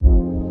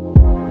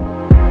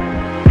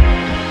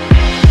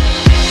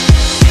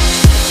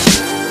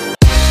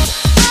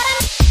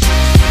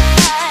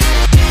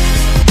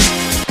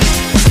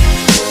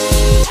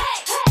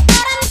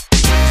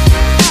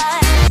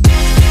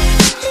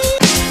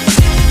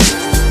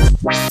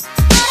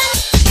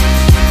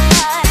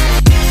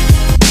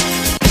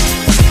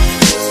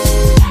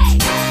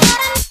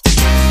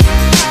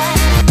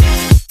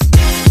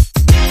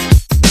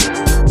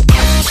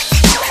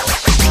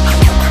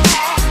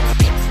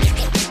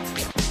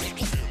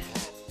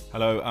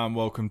Hello and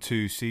welcome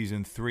to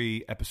Season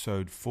 3,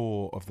 Episode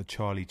 4 of the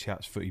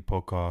Chats Footy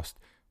podcast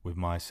with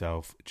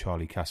myself,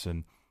 Charlie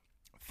Casson.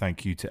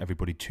 Thank you to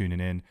everybody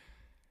tuning in.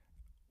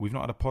 We've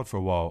not had a pod for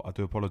a while. I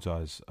do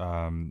apologise.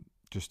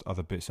 Just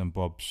other bits and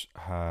bobs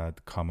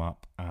had come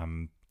up.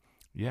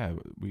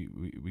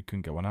 We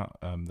couldn't get one out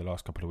the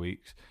last couple of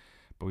weeks.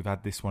 But we've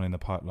had this one in the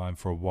pipeline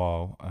for a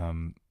while.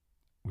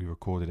 We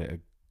recorded it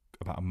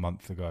about a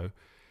month ago.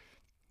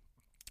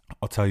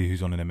 I'll tell you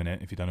who's on in a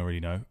minute if you don't already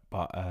know.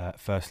 But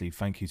firstly,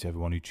 thank you to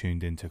everyone who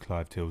tuned in to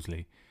Clive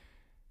Tilsley.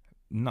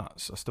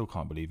 Nuts. I still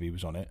can't believe he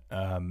was on it.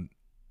 I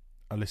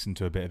listened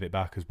to a bit of it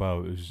back as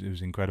well. It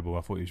was incredible.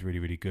 I thought he was really,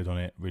 really good on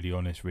it. Really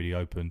honest, really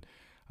open.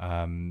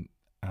 And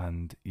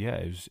yeah,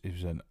 it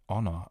was an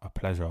honour, a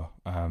pleasure.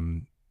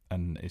 And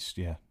it's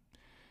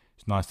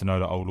nice to know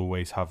that I'll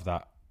always have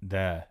that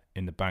there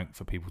in the bank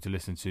for people to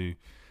listen to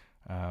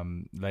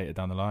later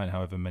down the line,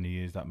 however many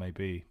years that may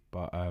be.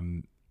 But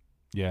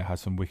had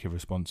some wicked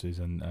responses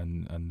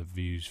and the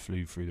views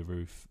flew through the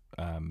roof.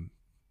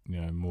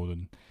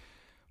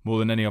 More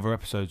than any other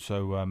episode.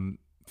 So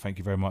thank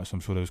you very much. I'm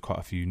sure there was quite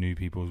a few new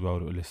people as well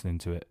that were listening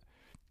to it.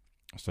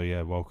 So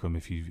yeah, welcome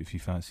if you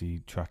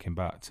fancy tracking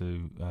back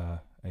to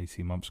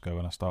 18 months ago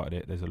when I started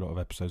it. There's a lot of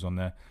episodes on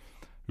there,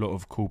 a lot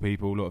of cool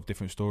people, a lot of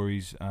different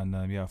stories, and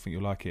I think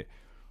you'll like it.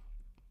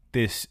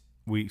 This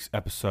week's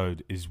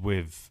episode is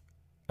with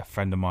a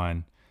friend of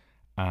mine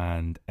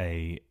and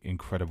a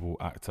incredible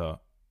actor.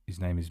 His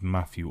name is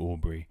Matthew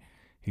Aubrey.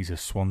 He's a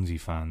Swansea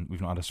fan.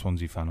 We've not had a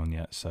Swansea fan on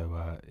yet,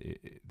 so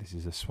this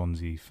is a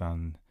Swansea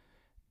fan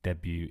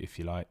debut, if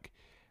you like.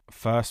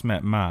 First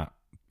met Matt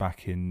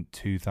back in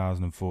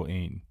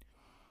 2014.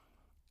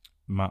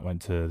 Matt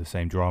went to the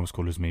same drama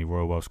school as me,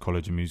 Royal Welsh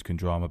College of Music and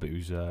Drama, but he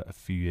was a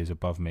few years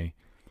above me,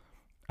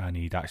 and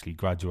he'd actually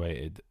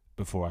graduated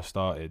before I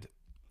started.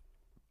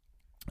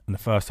 And the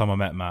first time I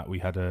met Matt, we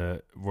had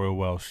a Royal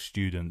Welsh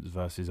students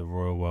versus a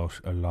Royal Welsh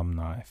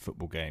alumni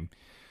football game.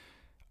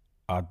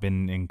 I'd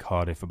been in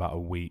Cardiff about a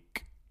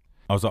week.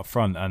 I was up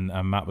front and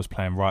Matt was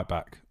playing right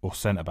back or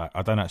centre back.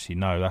 I don't actually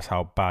know. That's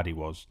how bad he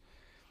was.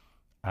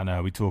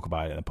 And we talk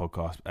about it in the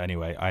podcast.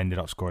 Anyway, I ended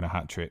up scoring a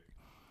hat-trick.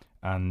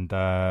 And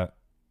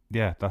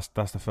that's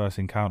the first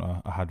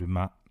encounter I had with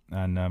Matt.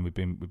 And we've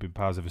been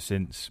pals ever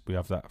since. We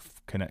have that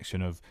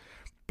connection of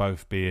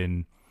both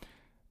being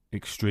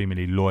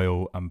extremely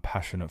loyal and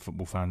passionate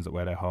football fans that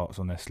wear their hearts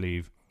on their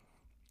sleeve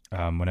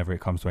whenever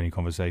it comes to any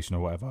conversation or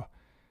whatever.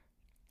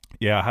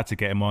 Yeah, I had to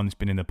get him on. It's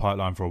been in the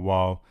pipeline for a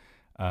while.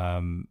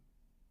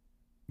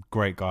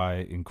 Great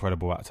guy,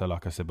 incredible actor,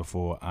 like I said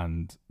before,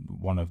 and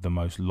one of the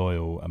most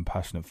loyal and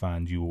passionate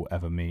fans you will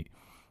ever meet.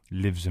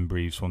 Lives and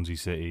breathes Swansea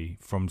City,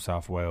 from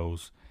South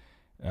Wales.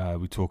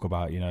 We talk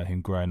about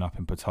him growing up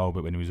in Port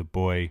Talbot when he was a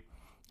boy,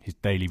 his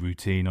daily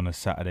routine on a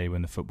Saturday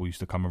when the football used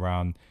to come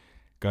around,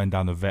 going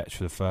down the Vetch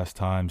for the first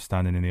time,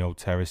 standing in the old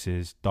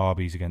terraces,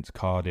 derbies against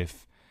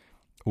Cardiff,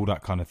 all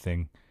that kind of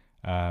thing.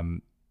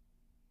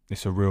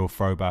 It's a real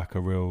throwback,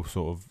 a real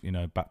sort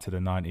of, back to the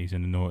 90s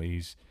and the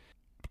noughties.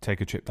 Take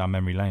a trip down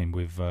memory lane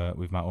with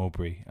Matt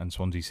Aubrey and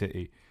Swansea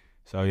City.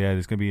 So, yeah,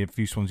 there's going to be a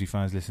few Swansea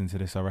fans listening to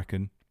this, I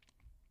reckon.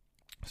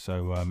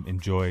 So,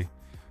 enjoy.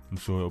 I'm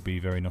sure it'll be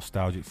very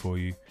nostalgic for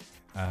you.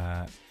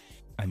 And,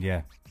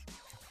 yeah,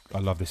 I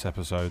love this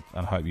episode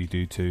and I hope you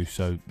do too.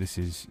 So, this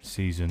is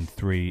Season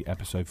 3,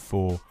 Episode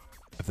 4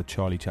 of the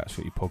Chats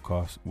Footy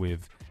podcast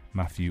with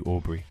Matthew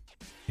Aubrey.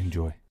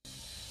 Enjoy.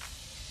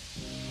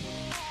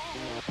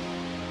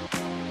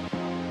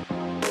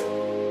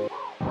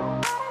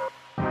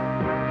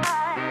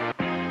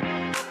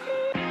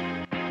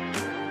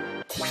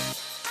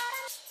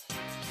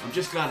 I'm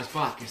just glad it's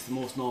back. It's the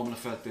most normal I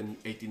felt in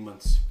 18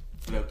 months,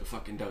 without a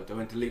fucking doubt. I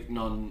went to Luton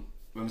on,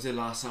 when was it,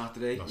 last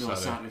Saturday?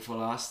 Saturday before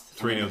last.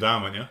 3-0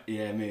 down, weren't you?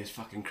 Yeah, mate, it's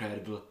fucking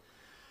incredible.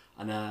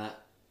 And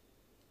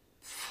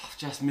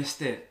just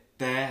missed it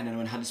there, and then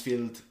when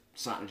Huddersfield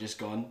Saturday just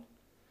gone,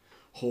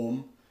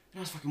 home, I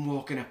was fucking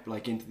walking up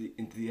like into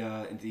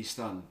the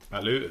stand.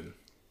 At Luton?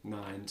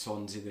 Nah, in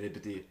Swansea, the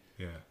Liberty.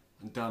 Yeah.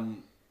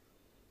 And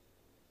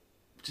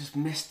just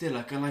missed it,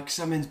 like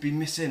something's been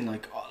missing,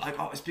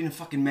 it's been a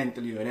fucking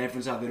mental year and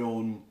everyone's had their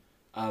own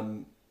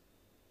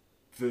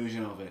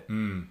version of it.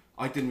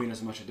 I didn't realise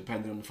how much it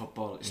depended on the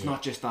football. It's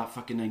not just that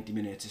fucking 90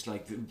 minutes, it's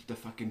like the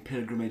fucking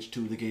pilgrimage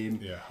to the game,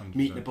 100%.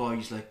 Meeting the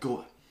boys,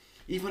 go,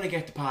 even when I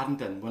get to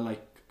Paddington,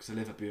 because I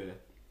live up here,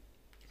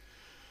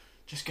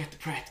 just get the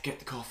Pret, get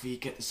the coffee,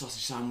 get the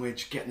sausage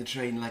sandwich, get in the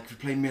train, if we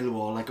play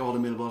Millwall, all the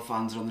Millwall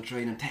fans are on the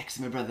train, and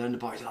texting my brother and the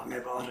boys,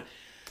 Millwall.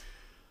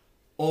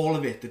 All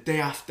of it, the day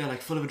after,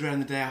 full of adrenaline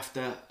the day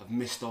after, I've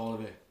missed all of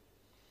it.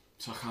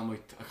 So I can't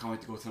wait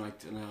to go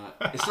tonight. And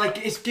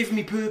it's giving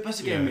me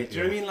purpose again, mate. Do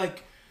you know what I mean?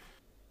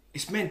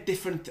 It's meant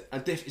different,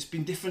 it's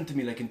been different to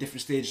me, in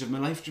different stages of my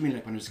life. Do you mean?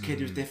 When I was a kid,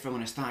 it was different.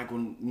 When I started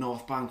going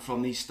North Bank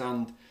from the East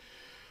Stand,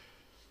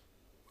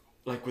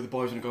 with the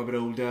boys when I got a bit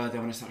older,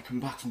 then when I started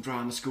coming back from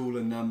drama school,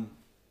 and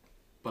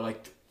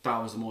but that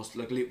was the most,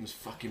 Luton was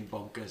fucking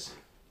bonkers.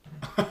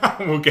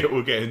 we'll get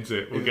into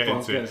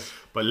it.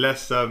 But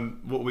let's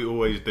what we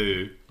always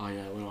do. Oh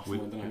yeah, we're off.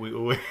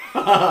 We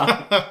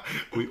always,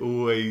 we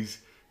always,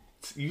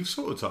 you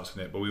sort of touched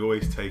on it, but we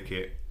always take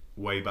it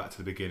way back to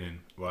the beginning,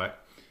 right?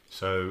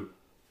 So,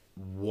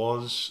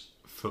 was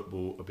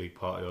football a big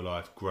part of your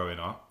life growing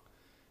up?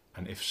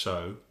 And if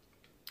so,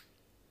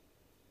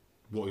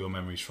 what are your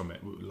memories from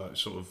it? Like,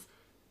 sort of,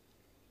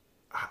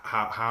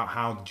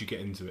 how did you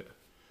get into it?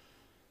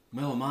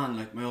 My old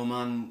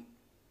man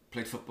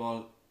played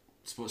football,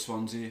 supported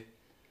Swansea,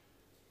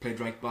 played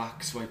right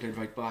back, so I played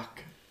right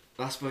back.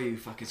 That's why you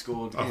fucking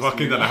scored. I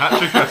fucking done a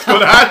hat-trick. I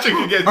scored a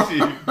hat-trick against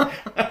you.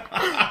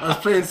 I was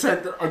playing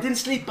centre. I didn't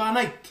sleep by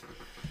night.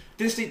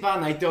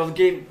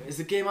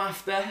 The game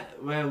after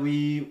where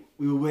we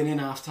were winning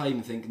half time,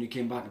 I think, and we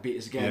came back and beat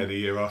us again. Yeah, the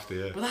year after,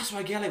 yeah. But that's what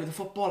I get like with the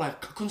football. I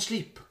couldn't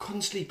sleep.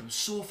 I was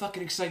so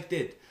fucking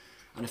excited.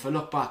 And if I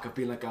look back, I've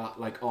been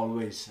like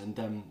always. And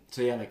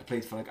so yeah, like I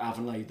played for like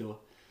Avonlea though.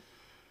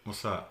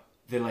 What's that?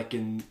 They're like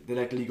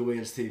League of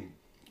Wales team.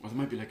 Or there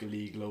might be like a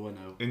league lower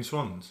now. In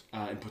Swans?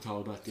 In Port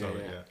Talbot,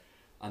 yeah.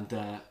 And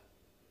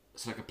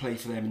so like I play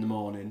for them in the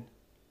morning,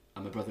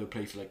 and my brother would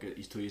play for like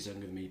he's 2 years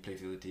younger than me. Play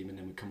for the other team, and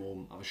then we'd come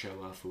home, have a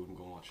shower, have food, and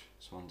go and watch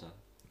Swans.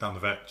 Down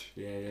the Vetch.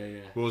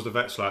 Yeah. What was the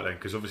Vetch like then?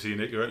 Because obviously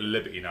you're at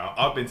Liberty now.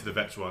 I've been to the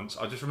Vetch once.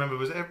 I just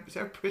remember, is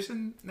there a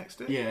prison next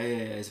to it? Yeah.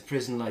 It's a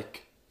prison.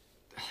 Like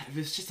it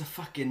was just a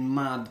fucking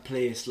mad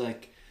place.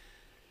 Like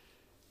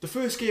the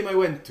first game I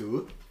went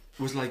to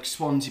was like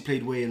Swansea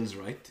played Wales,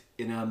 right?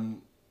 In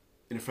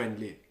a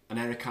friendly, and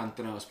Eric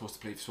Cantona was supposed to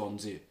play for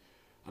Swansea,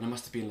 and I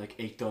must have been like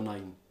 8 or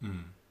 9,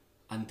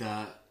 and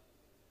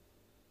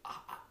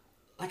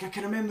I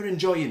can remember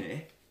enjoying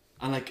it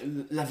and like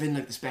loving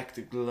like the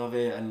spectacle of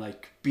it and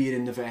like being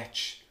in the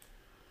Vetch,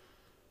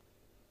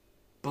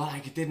 but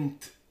like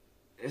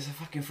it's a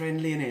fucking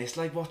friendly in it. It's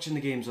like watching the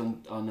games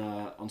on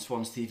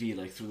Swans TV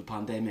like through the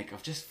pandemic.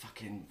 I've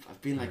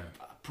been like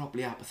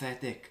properly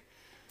apathetic,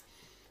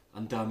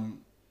 and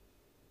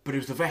but it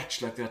was the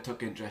Vetch like that I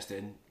took interest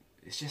in.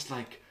 It's just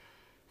like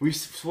when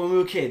we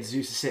were kids, we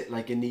used to sit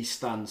like in these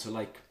stands, so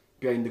like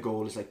behind the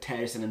goal is like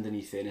terracing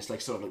underneath it, and it's like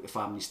sort of like the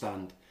family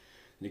stand.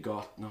 And you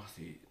got and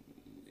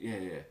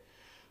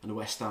the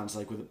West stands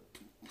like with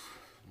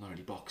not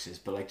really boxes,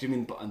 but like do you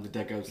mean and the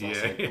dugouts that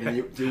side, and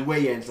then the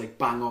away end's like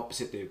bang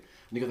opposite you,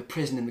 and you got the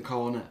prison in the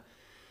corner.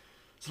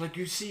 So like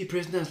you see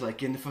prisoners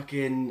like in the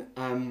fucking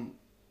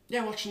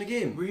watching the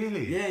game.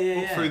 Really?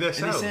 Yeah. Through their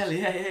cells? In the cell,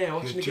 yeah,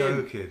 watching the game.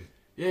 You're joking.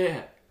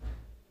 Yeah.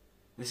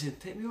 They said,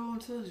 take me on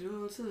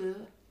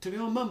to my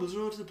own mumbles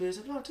road to the place,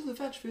 to the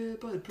Vetch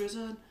by the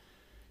prison.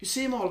 You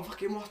see them all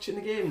fucking watching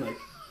the game, like.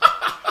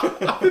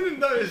 I didn't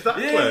notice that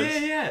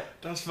close. Yeah.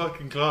 That's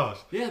fucking class.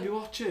 Yeah, I'll be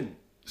watching.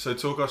 So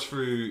talk us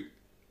through,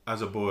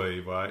 as a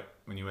boy, right,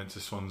 when you went to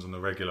Swans on the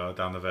regular,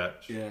 down the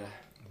Vetch. Yeah.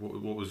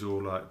 What was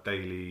your like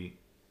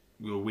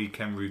your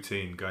weekend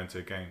routine going to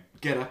a game?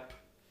 Get up,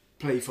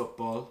 play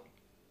football.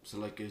 So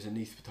like it was a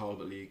Neath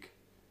Talbot League.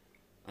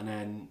 And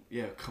then,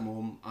 come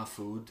home, have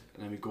food,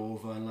 and then we go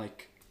over and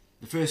like...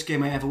 The first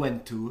game I ever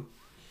went to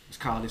was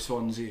Cardiff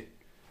Swansea.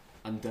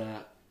 And...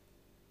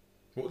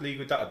 what league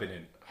would that have been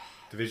in?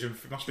 Division...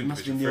 It must have been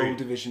Division 3. The old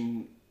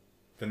Division...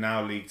 The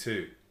now League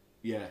 2?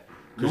 Yeah.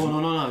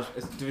 No,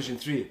 it's Division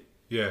 3.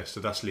 Yeah, so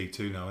that's League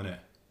 2 now, isn't it?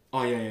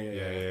 Oh,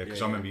 yeah.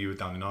 Because I remember you were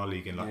down in our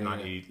league in like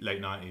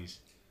late 90s.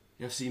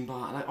 Yeah, I've seen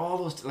like all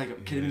those,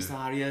 like Kidderminster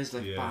areas,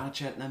 like Barnet,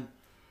 Cheltenham.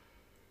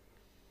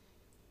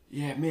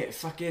 Yeah, mate,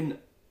 fucking...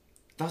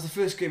 That was the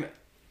first game,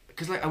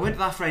 because like I went to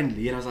that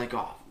friendly and I was like,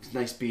 oh, it's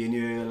nice being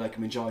here, like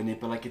I'm enjoying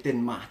it, but like it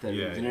didn't matter.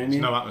 Yeah, you know what I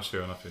mean? No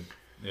atmosphere or nothing.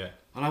 Yeah.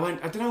 And I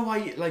don't know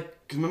why,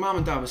 like, because my mum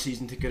and dad were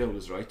season ticket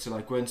holders, right? So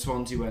like when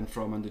Swansea went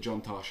from under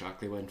John Toshak,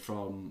 they went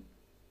from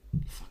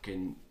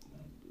fucking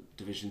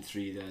Division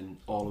 3 then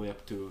all the way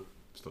up to...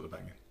 Stop the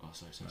banging. Oh,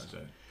 sorry.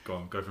 Go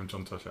on, go from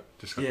John Toshak.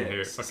 Just so I can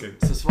hear it. So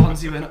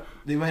Swansea went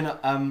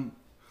up,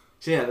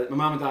 so yeah, my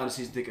mum and dad are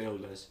season ticket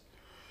holders.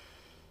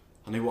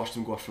 And they watched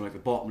them go from like the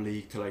bottom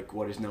league to like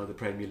what is now the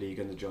Premier League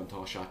under John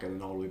Toshak, and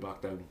then all the way back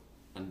down.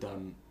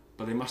 And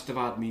but they must have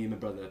had me and my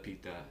brother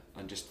Peter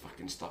and just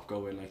fucking stopped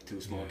going like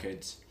two small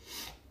kids.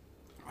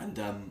 And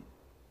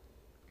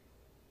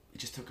he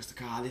just took us to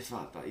Cardiff.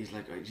 That he's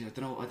like, I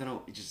don't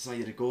know. He just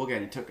decided to go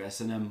again. He took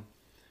us, and I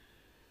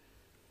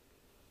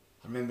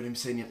remember him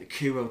saying he had to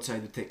queue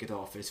outside the ticket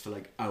office for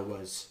like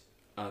hours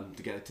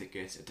to get a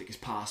ticket. I took his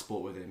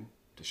passport with him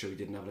to show he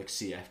didn't have like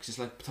CF, because it's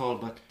like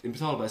in Port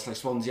Talbot it's like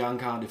Swansea and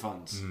Cardiff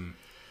fans.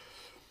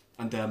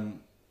 And but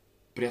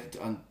he had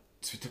to,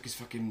 so he took his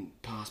fucking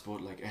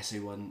passport, like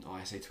SA1 or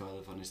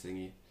SA12 on his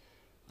thingy,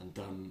 and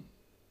it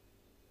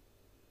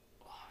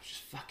was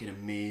just fucking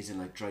amazing,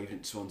 like driving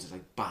to Swansea,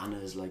 like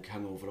banners like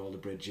hung over all the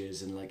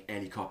bridges and like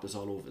helicopters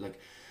all over, like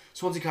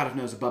Swansea Cardiff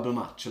now is a bubble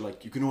match, so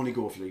like you can only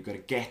go for like, you got to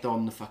get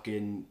on the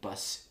fucking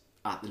bus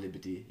at the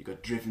Liberty, you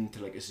got driven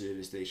to like a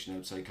service station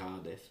outside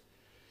Cardiff.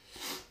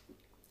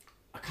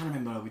 I can't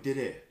remember how we did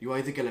it. You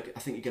either get like,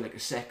 I think you get like a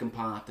second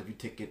part of your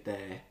ticket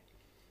there,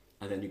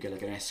 and then you get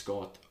like an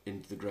escort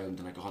into the ground,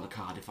 and like all the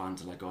Cardiff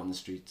fans are like on the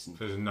streets. And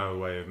so there's no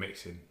way of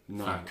mixing.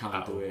 No, I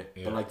can't do it.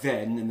 Yeah. But like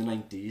then in the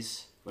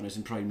 90s, when I was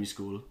in primary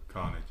school,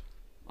 carnage.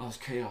 Oh, it was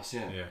chaos.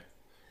 Yeah.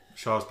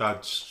 Charles'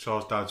 dad's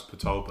Port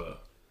Talbot.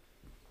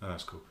 Oh,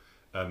 that's cool.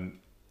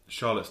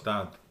 Charlotte's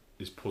dad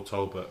is Port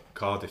Talbot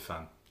Cardiff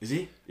fan. Is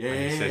he? Yeah.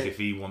 And he says if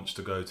he wants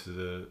to go to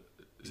the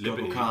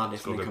Liberty, he's got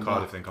to go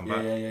Cardiff then come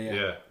back.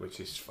 Yeah, which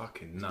is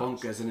fucking nuts.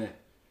 It's bonkers, isn't it?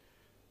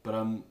 But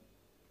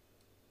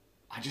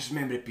I just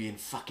remember it being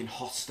fucking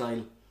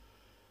hostile,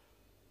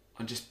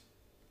 and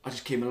I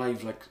just came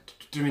alive. Like,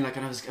 do you know what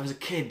I mean? Like, and I was a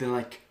kid, and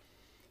like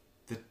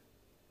the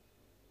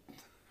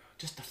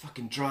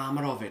fucking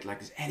drama of it. Like,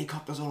 there's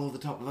helicopters all over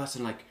the top of us,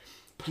 and like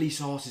police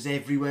horses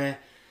everywhere.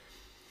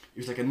 It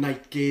was like a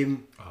night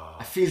game. Oh.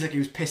 I feel like it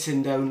was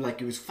pissing down.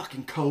 Like, it was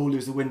fucking cold. It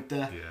was the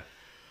winter. Yeah.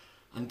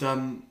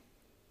 And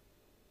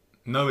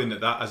knowing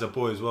that as a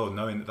boy as well,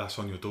 knowing that that's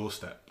on your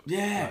doorstep.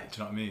 Yeah. Like, do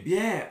you know what I mean?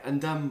 Yeah,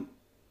 and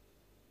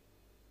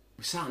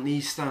we sat in the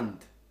East Stand,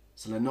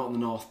 so like not on the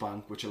North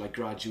Bank, which I like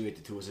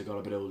graduated to as I got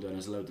a bit older and I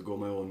was allowed to go on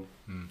my own.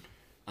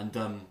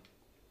 And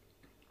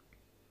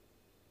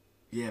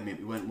yeah, mate,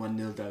 we went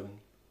 1-0 down.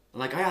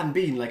 Like, I hadn't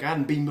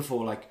been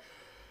before. Like,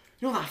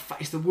 you know that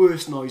it's the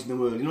worst noise in the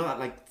world. You know that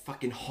like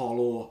fucking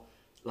hollow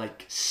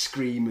like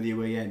scream at the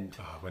away end.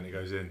 Oh, when it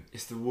goes in,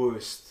 it's the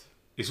worst.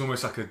 It's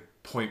almost like a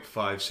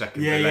 0.5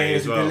 second delay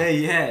as well. Yeah, delay,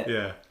 yeah.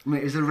 Yeah. I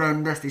mean, it was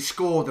around us. They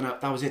scored, and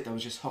that was it. That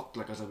was just hooked.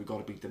 Like, I was like, we got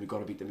to beat them.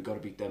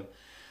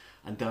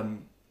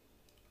 And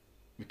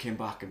we came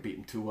back and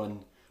beat them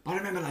 2-1. But I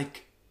remember,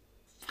 like,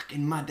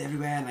 fucking mud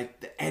everywhere, like,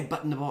 the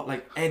headbutting the ball,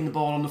 like, heading the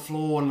ball on the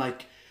floor, and,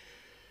 like,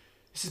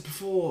 this is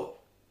before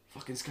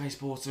fucking Sky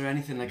Sports or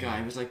anything like that.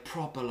 It was, like,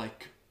 proper,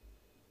 like,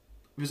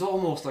 it was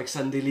almost like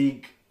Sunday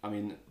League. I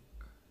mean,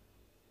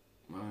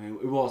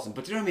 it wasn't,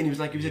 but do you know what I mean? It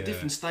was a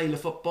different style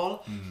of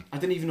football. I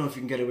don't even know if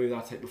you can get away with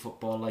that type of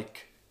football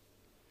like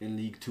in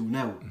League 2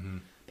 now.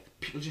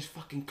 People just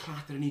fucking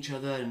clattering each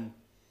other, and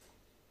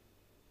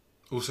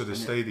also the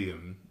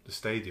stadium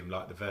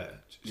like the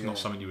Vetch, it's not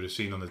something you would have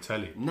seen on the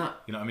telly. Nah,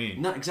 you know what I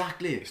mean? Not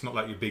exactly. It's not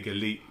like your big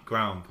elite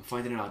ground. I'm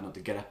finding it hard not to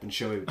get up and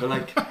show you, but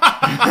like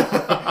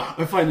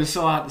I find it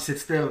so hard to sit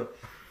still.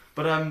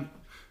 But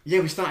yeah,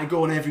 we started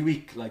going every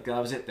week. Like,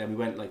 that was it. Then we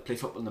went like play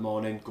football in the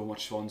morning, go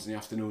watch Swans in the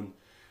afternoon.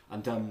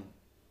 And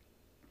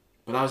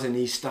but I was in the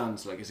East Stand,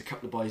 so like there's a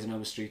couple of boys in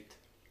our street,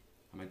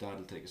 and my dad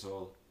will take us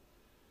all.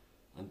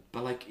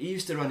 But like, he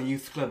used to run a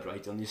youth club,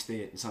 right, on the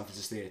estate, in Sanford's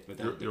estate. My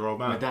dad, your old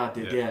man? My dad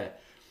did, yeah.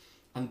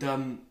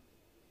 And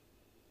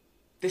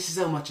this is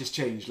how much has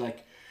changed.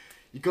 Like,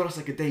 you got us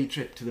like a day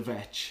trip to the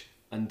Vetch,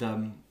 and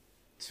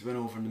so we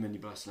went over in the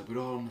minibus, and like, we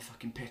were all on the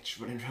fucking pitch,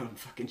 running around,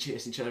 fucking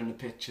chasing each other on the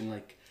pitch, and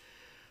like,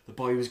 the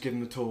boy who was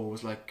giving the tour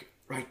was like,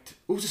 right,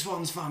 who's a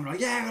Swans fan? We're like,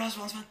 yeah, we're a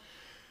Swans fan.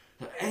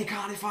 Any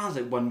Cardiff fans?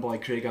 Like, one boy,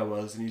 Craig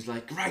Howells, and he's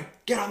like, right,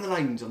 get on the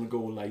lines, on the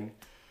goal line.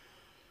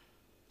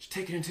 Just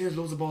taking in turns,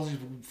 loads of balls,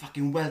 just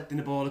fucking welting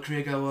the ball at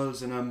Craig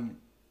Howells. And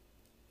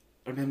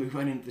I remember we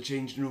went into the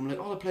changing room, like,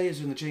 all the players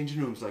were in the changing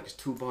rooms, like, there's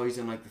 2 boys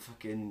on like the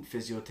fucking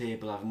physio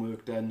table having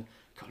work done,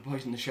 a couple of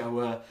boys in the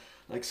shower,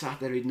 like, sat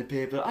there reading the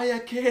paper.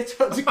 Hiya, Kate,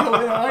 how's it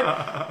going?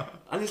 Right?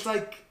 And it's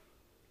like,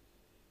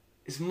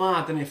 it's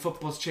mad, and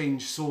football's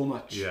changed so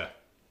much. Yeah.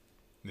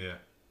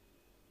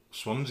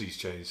 Swansea's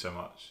changed so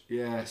much.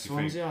 Yeah,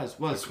 Swansea has.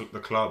 Well, the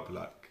club,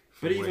 like,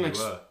 but even like,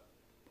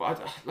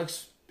 like,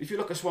 if you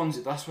look at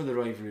Swansea, that's where the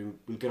rivalry.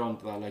 We'll get on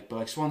to that. Like, but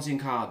like Swansea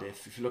and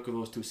Cardiff, if you look at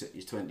those 2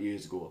 cities 20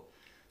 years ago,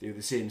 they were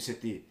the same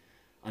city,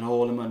 and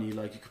all the money,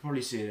 like, you could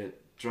probably say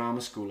that drama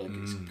school, like,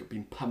 it's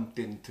been pumped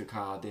into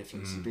Cardiff,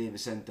 like St David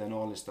Centre and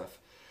all this stuff.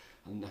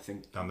 And I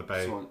think down the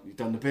bay,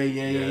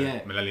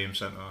 yeah. Millennium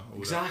Centre,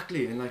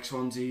 exactly. And like,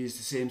 Swansea is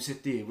the same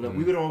city. Like,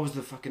 we were always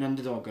the fucking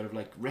underdog out of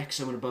like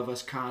Wrexham were above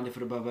us, Cardiff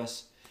were above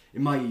us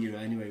in my era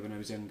anyway, when I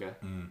was younger.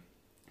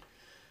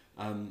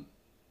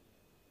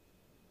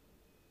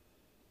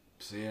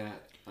 So yeah,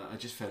 I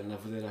just fell in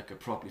love with it. Like, I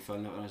properly fell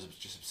in love, and I was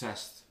just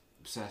obsessed.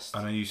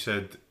 I know you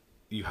said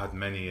you had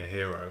many a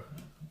hero,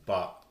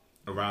 but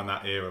around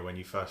that era when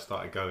you first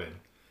started going,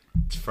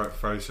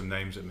 throw some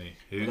names at me.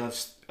 I love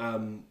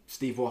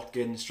Steve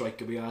Watkins,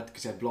 striker we had,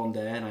 because he had blonde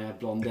hair and I had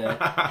blonde hair.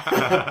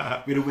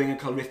 We had a winger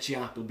called Richie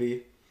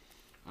Appleby,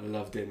 and I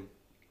loved him.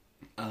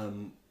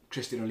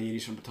 Christian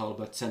O'Leary's from Port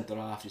Talbot, centre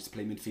half, used to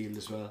play midfield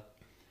as well.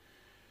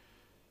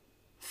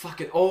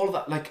 Fucking all of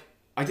that. Like,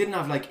 I didn't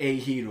have like a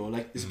hero.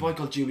 Like, there's a boy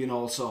called Julian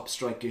Allsop,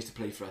 striker, used to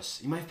play for us.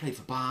 He might have played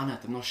for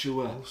Barnet, I'm not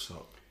sure.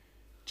 Allsop?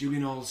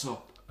 Julian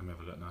Allsop. I'm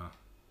having a look now.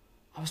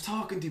 I was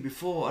talking to you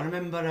before. I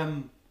remember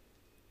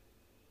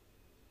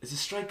there's a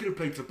striker who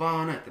played for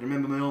Barnet. I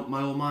remember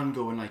my old man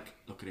going like,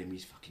 look at him,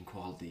 he's fucking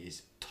quality. He's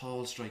a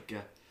tall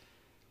striker.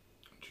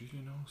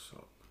 Julian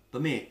Allsop.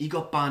 But mate, he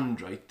got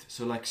banned, right?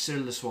 So like,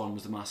 Cyril the Swan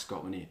was the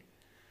mascot, wasn't he?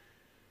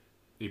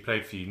 He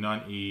played for you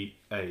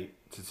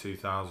 98 to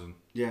 2000.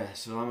 Yeah,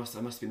 so I must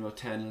have been about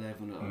 10,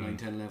 11, or 9,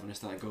 10, 11 when I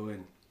started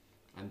going.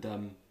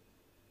 And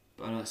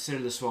but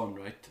Cyril the Swan,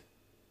 right?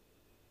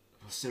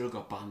 Well, Cyril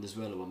got banned as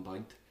well at one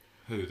point.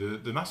 Who?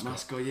 The mascot?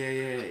 Mascot,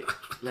 yeah.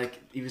 Like,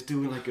 he was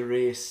doing like a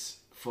race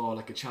for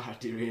like a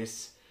charity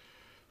race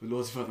with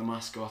loads of other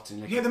mascots,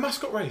 and like, the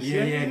mascot race.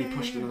 Yeah, and he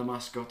pushed another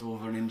mascot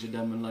over and injured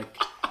him, and like,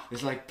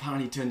 It's like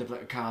apparently turned up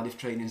like a Cardiff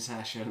training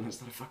session and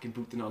started fucking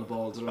booting all the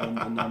balls around.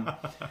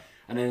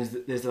 And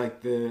then there's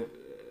like the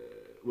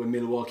when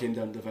Millwall came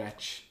down to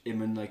Vetch,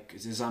 him and like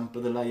is it Zampa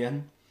the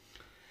Lion.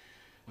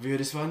 Have you heard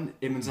this one?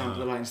 Him and Zampa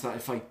the Lion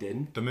started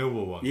fighting. The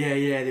Millwall one? Yeah,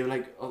 they were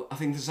like, I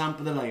think the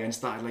Zampa the Lion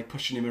started like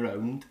pushing him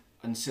around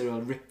and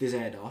Cyril ripped his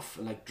head off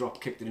and like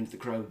drop kicked it into the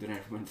crowd and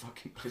everyone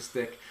fucking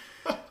ballistic.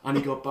 And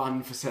he got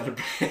banned for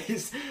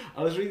celebrating.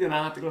 I was reading an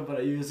article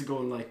about it years ago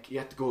and like he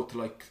had to go to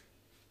like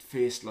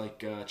face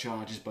like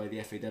charges by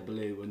the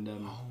FAW and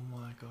oh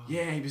my god.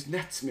 Yeah, he was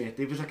nuts, mate.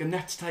 It was like a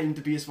nuts time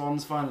to be a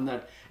Swans fan and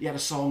that he had a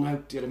song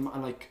out, he had a,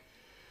 and like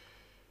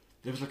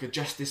there was like a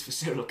Justice for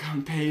Cyril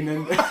campaign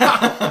and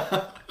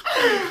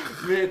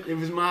mate, it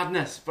was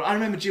madness. But I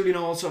remember Julian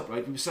Allsop,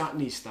 right, we were sat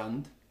in East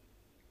Stand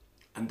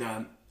and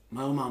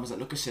my old man was like,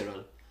 look at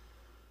Cyril.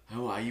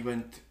 Oh, he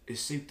went,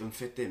 his suit don't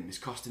fit him, his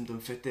costume don't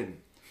fit him.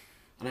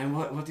 And I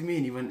went, what do you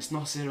mean? He went, it's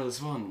not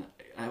Cyril's one.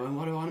 I went,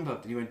 what are you on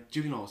about? And he went,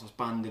 Julian Allsop's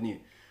banned, didn't he?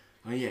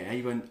 Oh yeah,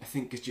 he went, I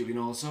think it's Julian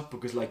Allsop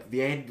because like the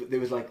head, there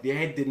was like the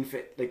head didn't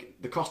fit, like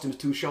the costume was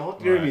too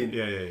short, you know what I mean?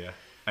 Yeah.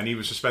 And he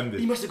was suspended.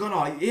 He must have gone,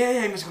 oh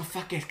yeah, he must have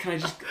gone, fuck it, can I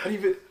just,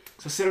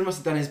 so Cyril must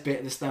have done his bit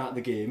at the start of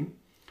the game.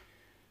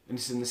 And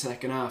it's in the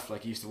second half,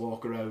 like he used to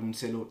walk around and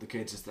say hello to the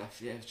kids and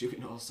stuff. Yeah, it's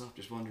Julian Allsop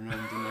just wandering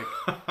around and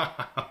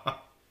like...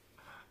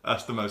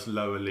 That's the most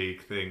lower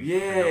league thing yeah,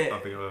 I think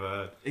I've ever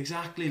heard.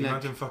 Exactly. Can you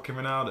like, imagine fucking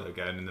Ronaldo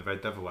again in the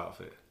Red Devil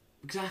outfit?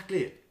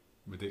 Exactly.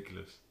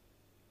 Ridiculous.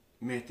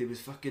 Mate, it was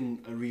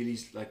fucking a really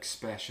like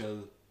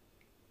special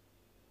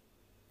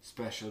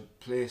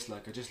place.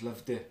 Like I just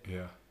loved it.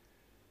 Yeah.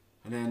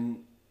 And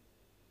then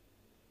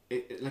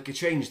it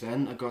changed.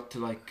 Then I got to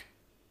like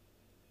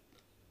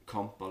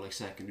comp or like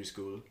secondary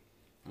school,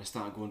 and I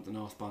started going to the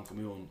North Bank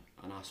on my own,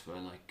 and that's where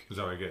like. Was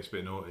that where it gets a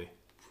bit naughty?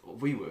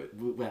 We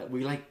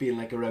like being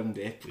like around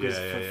it because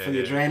for the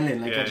yeah. adrenaline.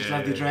 Like I just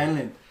love the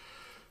adrenaline.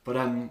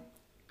 But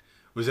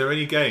was there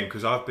any game?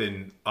 Because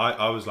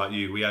I was like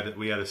you. We had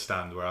a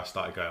stand where I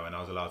started going and I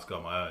was allowed to go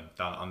on my own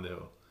down at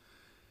Underhill,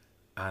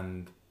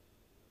 and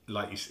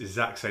like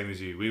exact same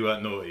as you. We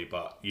weren't naughty,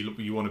 but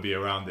you want to be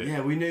around it.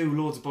 Yeah, we knew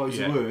loads of boys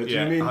who were. Do you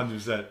know what I mean?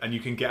 100%. And you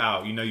can get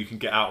out. You know, you can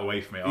get out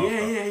away from it.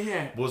 After.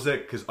 Yeah. Was there?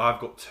 Because I've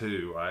got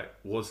two. Right?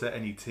 Was there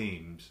any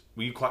teams?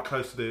 Were you quite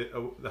close to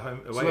the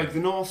home away? So like the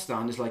North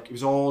Stand is like it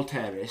was all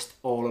terraced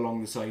all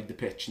along the side of the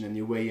pitch, and then the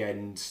away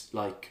ends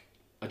like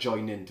are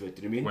joined into it.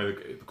 Do you know what I mean?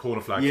 Where the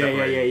corner flag.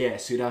 Yeah.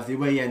 So you'd have the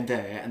away end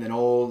there, and then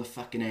all the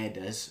fucking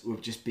headers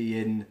would just be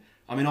in.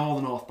 I mean, all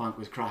the North Bank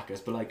was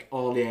crackers, but like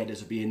all the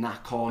headers would be in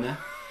that corner.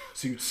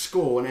 So you'd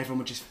score and everyone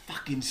would just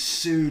fucking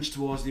surge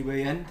towards the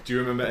away end. Do you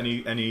remember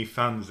any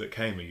fans that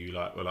came and you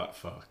were like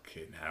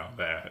fucking hell,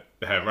 they're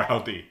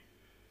rowdy?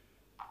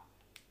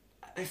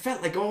 It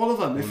felt like all of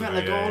them. It felt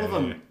like all of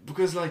them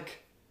because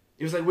like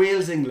it was like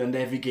Wales England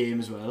every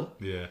game as well.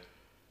 Yeah.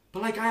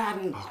 But like I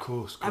hadn't. Of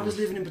course. I was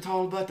living in Port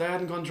Talbot. I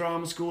hadn't gone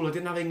drama school. I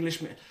didn't have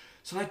English.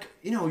 So like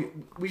you know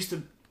we used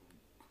to.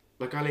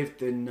 Like I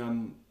lived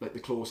in like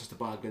the closest to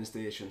Baglan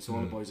station, so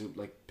all the boys would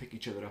like pick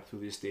each other up through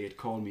the estate,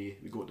 call me,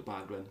 we go to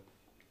Baglan,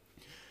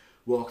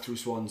 walk through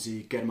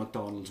Swansea, get a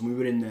McDonald's, and we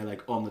were in there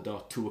like on the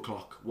dot,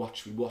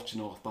 2:00. We'd watch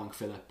North Bank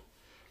fill up,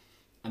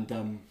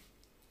 and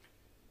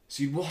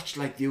so you'd watch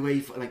like the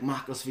away like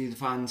Macclesfield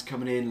fans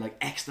coming in, like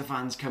Exeter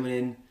fans coming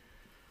in.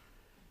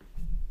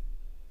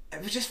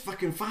 It was just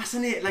fucking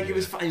fascinating. Like it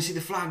was, and you see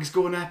the flags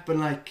going up, and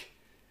like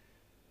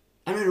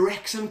I remember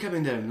Wrexham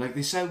coming down. Like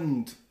they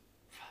sound.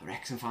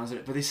 Wrexham fans,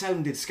 but they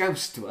sounded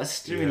Scouse to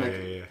us. Do you know what I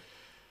mean?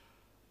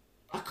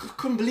 Like, I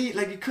couldn't believe,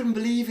 like, you couldn't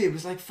believe it. It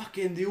was like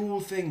fucking the whole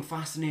thing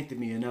fascinated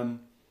me. And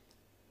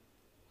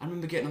I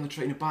remember getting on the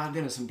train at Baglan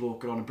and some bloke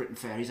got on a Britain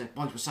Fair. He's like,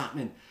 "Boys, what's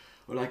happening?"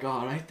 We're like,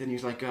 "All right." Then he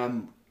was like,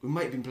 "We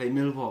might have been playing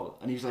Millwall,"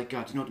 and he was like, "Do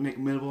you know how to make a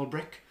Millwall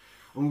brick?"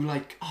 And we were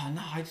like, "Oh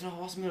no, I don't know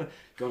what's Millwall."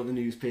 Got on the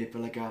newspaper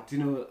like that. Do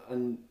you know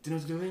what to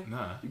do it?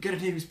 No. You get a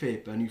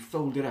newspaper and you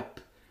fold it up.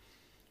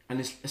 And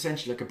it's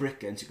essentially like a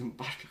brick end, so you can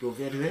bash it over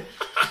the end of it.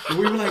 And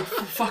we were like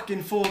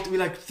fucking fought. We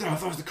like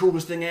that was the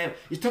coolest thing ever.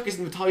 He took us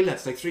in the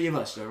toilets, like three of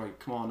us. Like, right,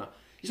 come on now.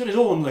 He's on his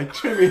own, like,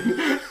 do you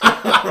know what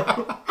I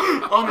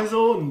mean? On his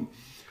own.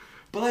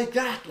 But like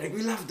that, like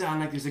we loved that.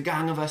 And, like there's a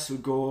gang of us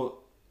who'd go.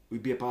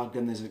 We'd be at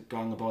Baglan. There's a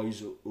gang of boys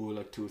who were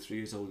like 2 or 3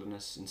 years older than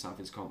us in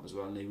Sanford's comp as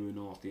well. And they were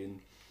naughty and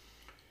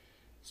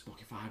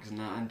smoking fags and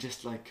that, and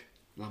just like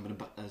lambing and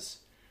butters.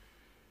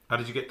 How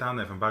did you get down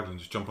there from Baglan?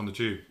 Just jump on the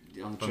tube?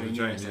 On the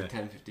train, it's like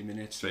 10-15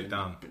 minutes. Straight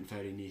down. Britain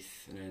Ferry,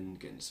 Neath, and then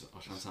getting to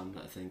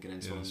Swansea, I think, and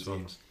then Swansea.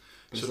 Swans.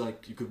 But it's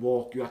like,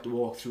 you had to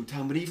walk through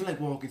town, but even like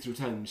walking through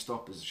town, you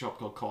stop, there's a shop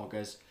called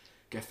Coggers,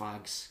 get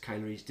fags, Kyle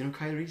Reese. Do you know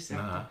Kyle Reese?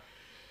 Nah.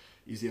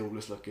 He's the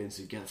oldest looking,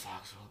 so you get the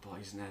fags for all the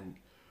boys, and then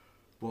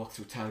walk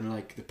through town, and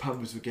like the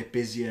pubs would get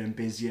busier and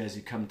busier as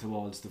you come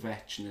towards the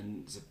Vetch, and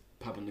then there's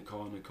a pub in the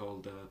corner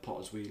called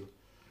Potter's Wheel.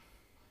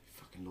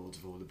 Fucking loads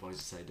of older boys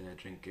inside there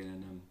drinking,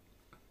 and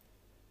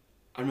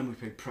I remember we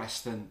played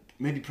Preston.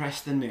 Maybe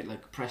Preston, mate.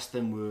 Like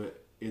Preston were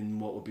in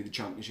what would be the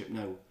Championship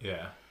now.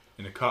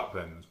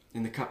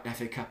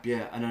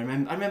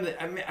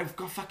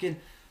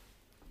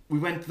 we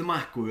went to the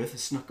Mackworth, a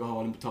snooker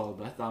hall in Port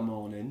Talbot that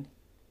morning.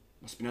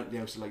 Must have been out of the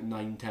house at like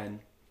 9-10.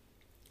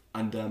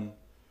 And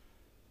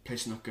play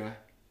snooker,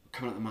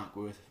 coming out the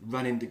Mackworth,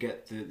 run in to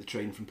get the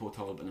train from Port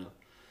Talbot now.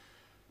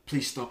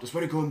 Police stopped us.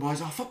 Where are you going,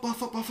 boys? Oh, football.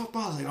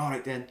 I was like,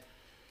 alright then.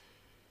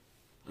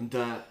 And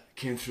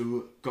came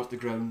through, got the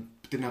ground,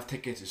 but didn't have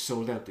tickets, it was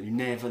sold out. And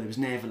there was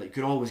never, like, you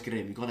could always get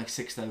in. You got like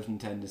 6,000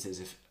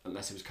 attendances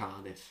unless it was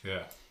Cardiff.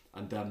 Yeah.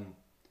 And,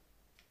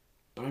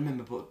 but I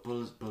remember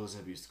Bulls,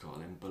 I used to call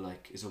him, but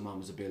like, his old man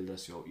was a builder,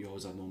 so he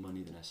always had more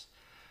money than us.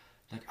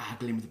 Like,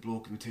 haggling with the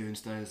bloke in the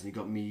turnstiles, and he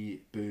got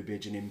me,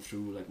 Burbage, and him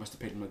through, like, must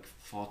have paid him like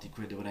 40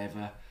 quid or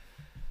whatever.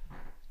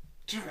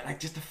 Do you know, like,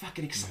 just the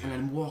fucking excitement,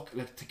 and walk,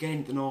 like, to get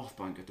into the North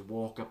Bank, you have to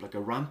walk up like a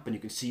ramp, and you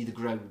can see the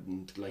ground,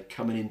 and like,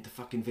 coming into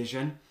fucking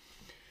vision.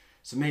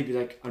 So maybe,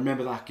 like, I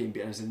remember that game,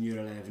 but I was in year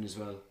 11 as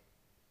well.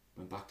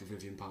 Went back to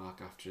Vivian Park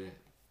after it,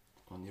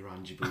 on the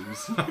Orangy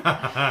Breeze.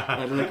 I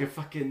had like a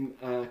fucking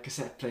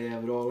cassette player,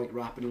 we're all like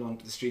rapping along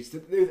to the streets.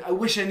 I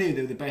wish I knew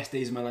they were the best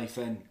days of my life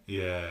then.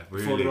 Yeah,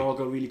 really. Before it all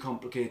got really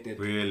complicated.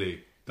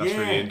 Really? That's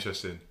really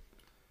interesting.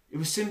 It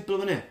was simple,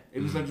 wasn't it?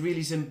 It was like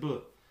really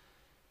simple.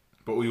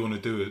 But all you want to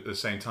do at the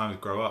same time is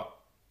grow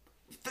up.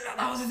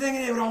 That was the thing,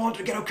 innit? We all wanted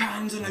to get our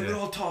cans and like we're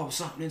all talk what's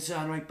happening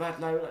inside right back.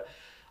 Like,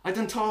 I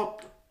don't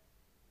talk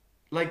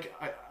like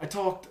I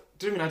talked.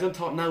 Do you know what I mean? I don't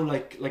talk now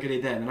like I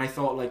did then, and I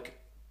thought like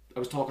I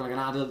was talking like an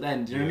adult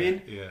then. Do you know what I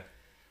mean? Yeah.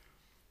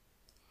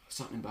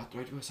 Something bad,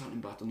 right? We were something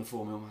bad on the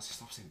phone. My mum said,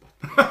 "Stop saying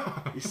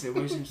bad." You say,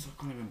 "Why is he stop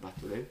calling him bad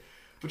today?"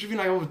 But you mean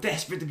like I was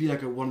desperate to be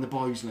like one of the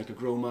boys, and like a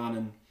grown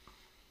man,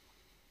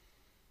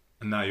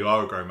 and now you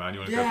are a grown man.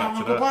 You want to go back to that? Yeah, I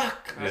want to go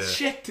back. It's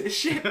shit.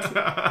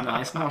 No,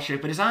 it's not shit,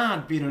 but it's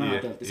hard being an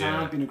adult. It's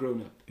hard being a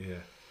grown up. Yeah.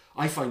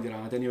 I find it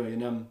hard anyway,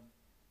 and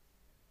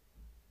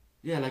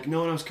yeah, like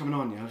no one else coming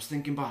on. I was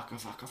thinking back,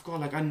 I've got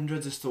like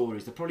hundreds of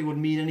stories that probably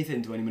wouldn't mean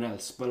anything to anyone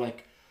else, but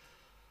like,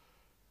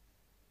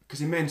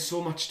 because it meant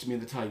so much to me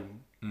at the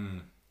time.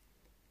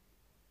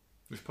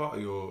 It's part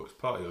of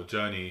your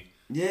journey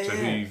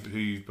to who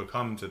you've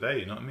become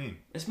today. You know what I mean?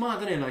 It's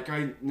mad, isn't it? Like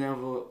I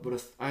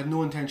had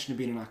no intention of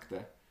being an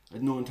actor. I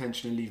had no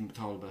intention of leaving Port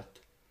Talbot.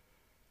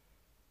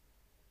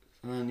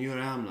 And here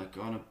I am, like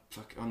on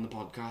the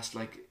podcast.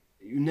 Like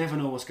you never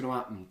know what's going to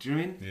happen. Do you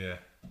know what I mean? Yeah.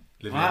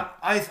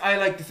 I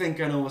like to think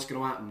I know what's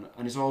going to happen,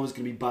 and it's always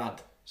going to be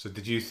bad. So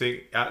did you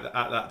think at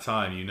that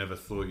time you never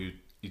thought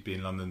you'd be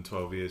in London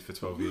 12 years?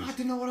 No, I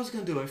didn't know what I was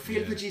going to do. I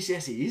failed the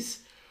GCSEs.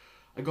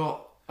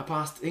 I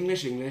passed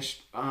English.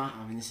 I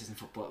mean, this isn't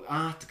football.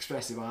 Art,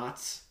 expressive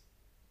arts,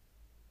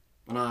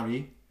 and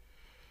RE.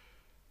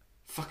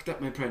 Fucked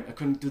up my I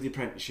couldn't do the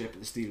apprenticeship at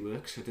the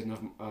Steelworks, so I didn't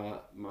have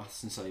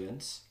maths and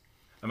science.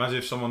 Imagine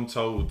if someone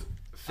told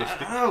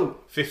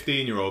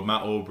 15-year-old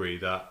Matt Aubrey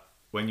that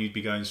when you'd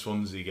be going to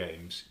Swansea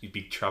games, you'd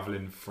be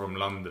travelling from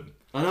London.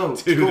 I know,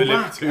 to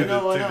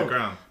the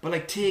ground. But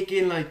like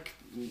taking like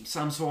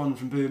Sam Swan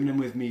from Birmingham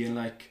with me and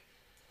like,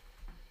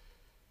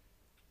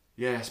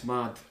 yeah, it's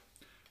mad.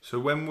 So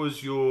when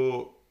was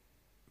your,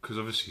 because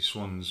obviously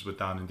Swans were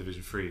down in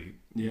Division 3,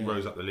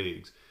 rose up the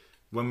leagues.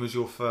 When was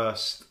your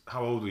first,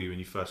 how old were you when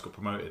you first got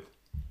promoted?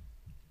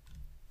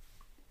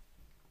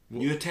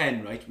 You were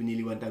 10, right? We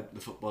nearly went out to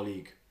the Football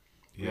League.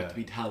 We Yeah. had to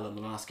beat Hull in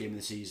the last game of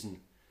the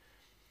season.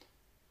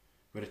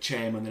 We had a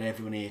chairman that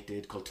everyone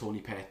hated called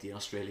Tony Petty, an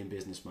Australian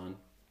businessman.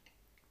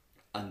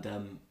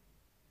 And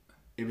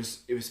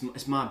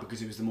it's mad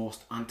because it was the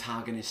most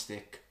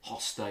antagonistic,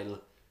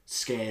 hostile,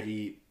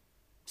 scary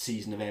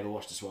season I've ever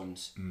watched the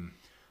Swans.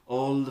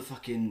 All the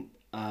fucking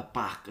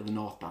back of the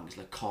North Bank is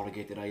like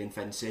corrugated iron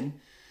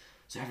fencing.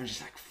 So everyone's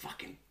just like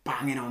fucking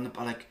banging on the,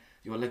 like,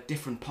 you got like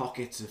different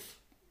pockets of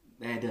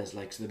headers,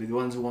 like, so there'd be the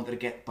ones who wanted to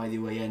get by the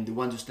way end, the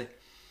ones who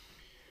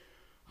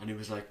and it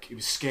was like, it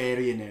was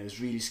scary in there, it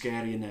was really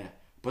scary in there.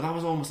 But that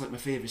was almost like my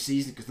favourite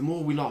season, because the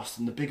more we lost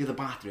and the bigger the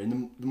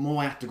battering, the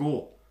more I had to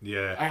go.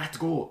 Yeah. I had to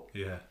go.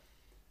 Yeah.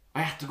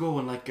 I had to go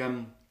and like,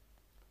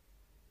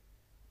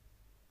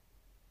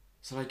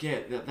 so like, yeah,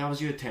 that was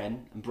year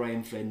 10, and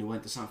Brian Flynn, who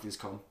went to Sanfields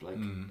Comp, like,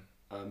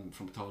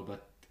 from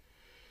Talbot,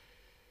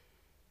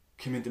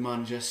 came into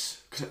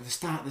managers, because at the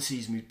start of the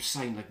season we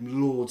signed like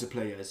loads of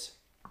players,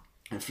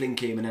 and Flynn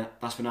came, and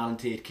that's when Alan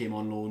Tate came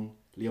on loan,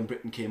 Leon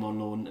Britton came on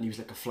loan, and he was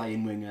like a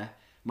flying winger.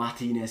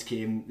 Martinez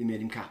came, they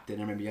made him captain.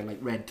 I remember he had like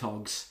red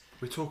togs.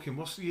 We're talking,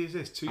 what's the year is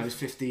this? I was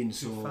 15,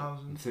 so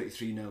I'm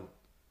 33 now.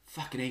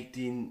 Fucking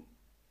 18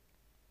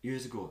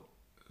 years ago.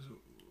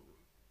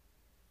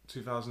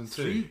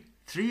 2002?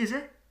 Three is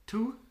it?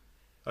 2?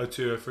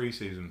 02-03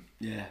 season.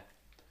 Yeah.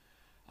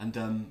 And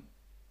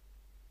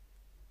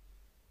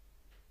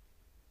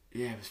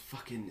yeah,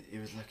 it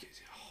was like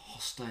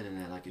hostile in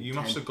there. Like you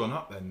must have gone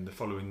up then the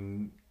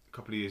following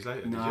couple of years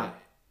later, did you?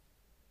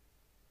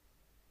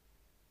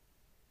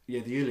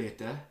 Yeah, the year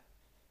later,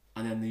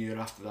 and then the year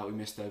after that we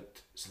missed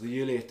out. So the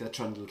year later,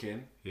 Trundle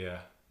came. Yeah.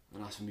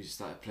 And that's when we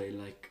started playing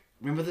like.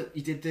 Remember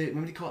he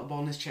caught the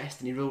ball in his chest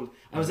and he rolled.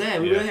 I was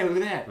there. We were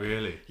there.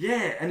 Really?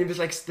 Yeah, and it was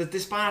like the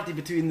disparity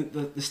between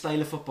the style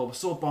of football was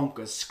so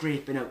bonkers,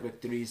 scraping out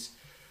victories,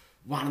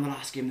 one in the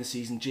last game of the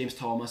season, James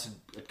Thomas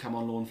had come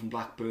on loan from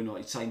Blackburn, or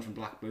he'd signed from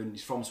Blackburn.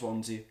 He's from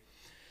Swansea.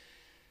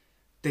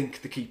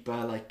 Dink, the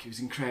keeper, like, it was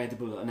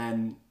incredible. And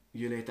then a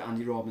year later,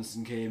 Andy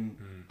Robinson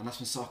came, and that's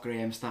when Soccer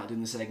AM started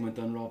doing the segment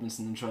on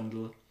Robinson and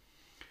Trundle.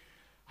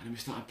 And then we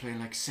started playing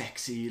like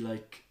sexy,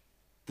 like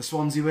the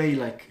Swansea way,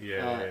 like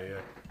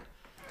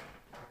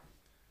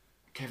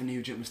Kevin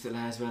Nugent was still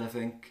there as well, I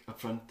think, up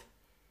front.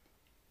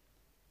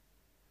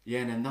 Yeah,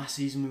 and then that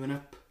season we went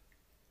up.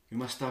 We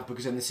must have,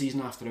 because then the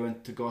season after I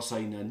went to go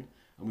signing,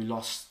 and we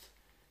lost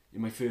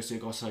in my first year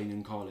go signing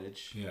in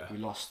college. Yeah. We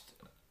lost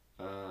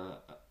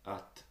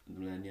at the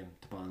Millennium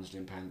to Barnsley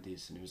in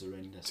penalties, and it was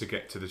horrendous. To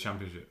get to the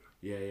Championship?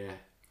 Yeah.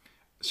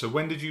 So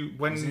when did you...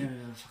 I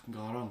fucking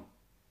got wrong.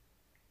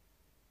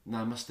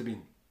 Nah, it must have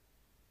been.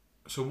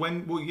 So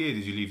what year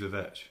did you leave the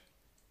Vetch?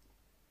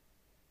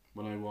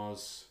 When I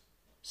was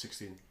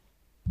 16.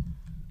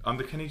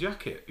 Under Kenny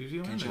Jackett?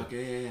 Kenny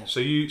Jackett, yeah. So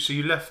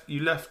you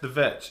left the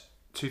Vetch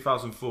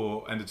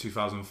 2004, end of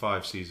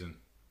 2005 season.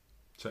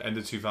 So end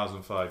of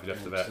 2005 you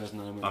left the Vetch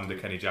under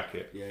Kenny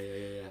Jackett.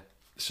 Yeah.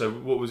 So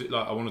what was it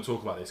like? I want to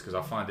talk about this because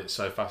I find it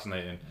so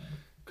fascinating,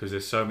 because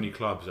there's so many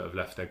clubs that have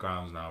left their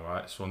grounds now,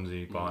 right?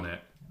 Swansea,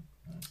 Barnet,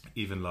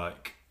 even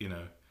like, you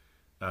know,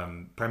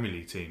 Premier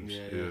League teams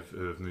who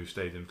have moved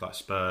stadiums, like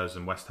Spurs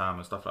and West Ham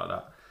and stuff like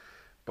that.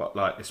 But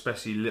like,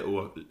 especially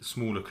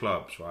smaller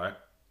clubs, right?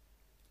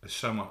 There's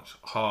so much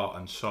heart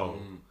and soul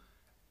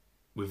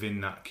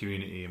within that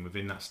community and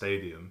within that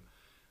stadium.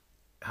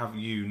 Have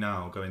you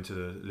now going to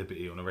the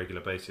Liberty on a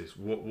regular basis?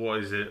 What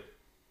is it?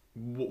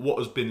 What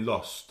has been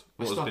lost?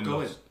 I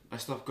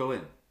stopped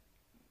going.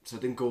 So I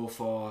didn't go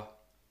for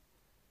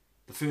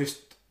the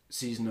first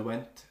season I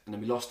went, and then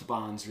we lost to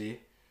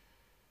Barnsley.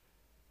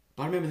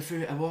 But I remember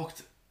I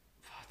walked,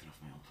 I don't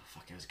know if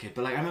I was a kid,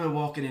 but like I remember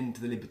walking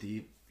into the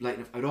Liberty, like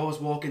I'd always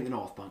walk into the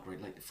North Bank,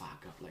 right, like the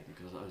fuck up, like,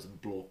 because I was a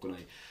bloke when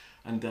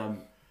and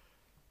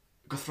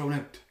got thrown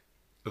out.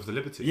 Of the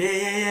Liberty?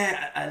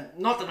 Yeah. And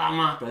not that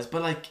matters,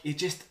 but like it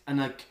just, and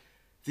like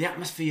the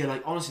atmosphere,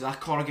 like honestly, that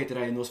corrugated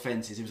iron, those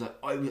fences, it was like,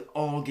 it was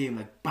all game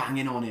like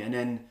banging on it, and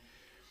then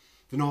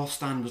the North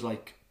Stand was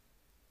like,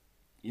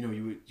 you know,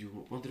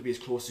 you wanted to be as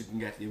close as you can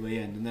get to the away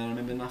end, and then I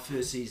remember in that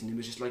first season, it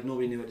was just like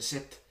nobody knew where to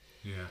sit.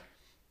 Yeah.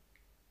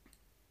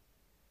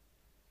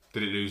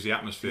 Did it lose the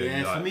atmosphere?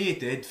 Yeah, like... for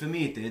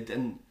me it did,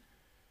 and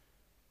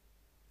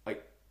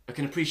I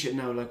can appreciate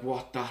now, like,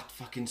 what that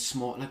fucking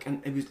small, like,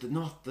 and it was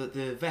not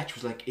the Vetch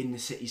was like in the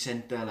city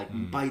centre, like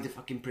by the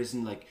fucking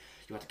prison, like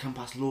you had to come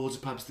past loads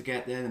of pubs to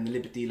get there, and the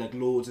Liberty, like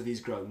loads of these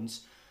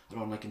grounds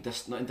are on like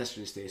not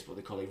industrial estates, but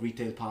they call like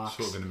retail parks.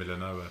 Sort of in the middle of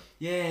nowhere.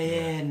 Yeah,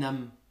 and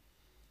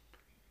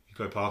you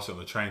go past it on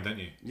the train, don't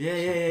you?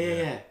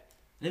 Yeah.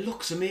 And it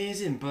looks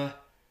amazing,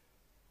 but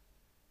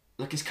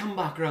like it's come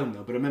back round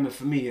now. But I remember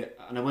for me,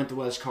 and I went to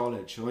Welsh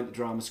College, I went to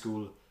drama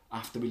school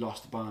after we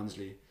lost to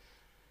Barnsley.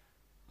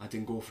 I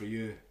didn't go for a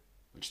year.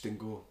 I just didn't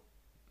go.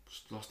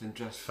 Just lost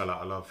interest. Fell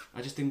out of love.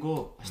 I just didn't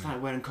go. I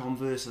started wearing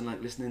Converse and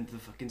like listening to the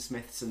fucking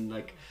Smiths and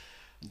like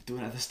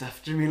doing other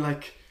stuff. Do you mean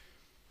like?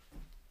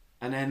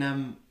 And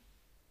then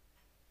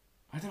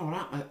I don't know what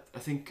happened. I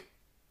think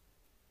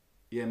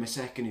my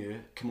second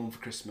year, came home for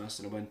Christmas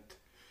and I went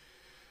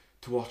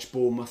to watch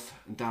Bournemouth,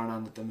 and Darren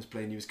Anderton was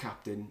playing. He was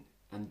captain,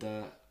 and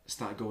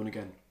started going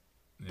again.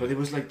 Yeah. But there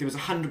was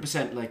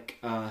 100% like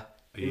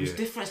it was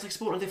different. It's like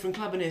supporting a different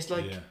club, and it's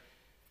like.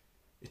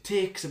 It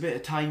takes a bit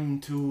of time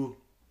to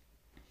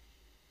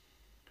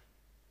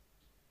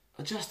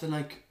adjust, and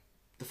like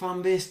the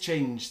fan base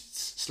changed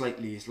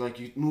slightly. It's like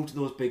you move to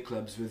those big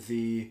clubs with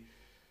the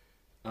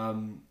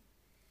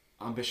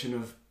ambition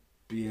of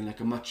being like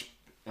a much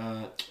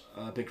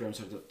big ground,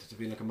 to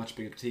being like a much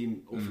bigger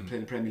team, over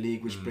playing the Premier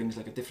League, which brings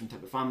like a different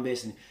type of fan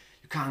base, and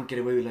you can't get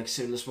away with like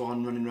Cyril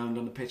Swan running around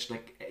on the pitch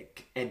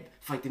like Ed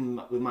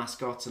fighting with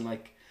mascots, and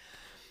like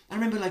I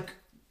remember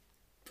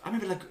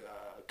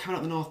coming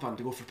out the North Bank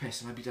to go for a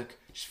piss, and I'd be like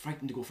just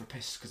frightened to go for a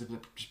piss because there were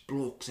like, just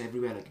blokes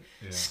everywhere, like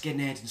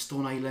skinheads and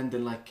Stone Island,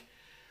 and like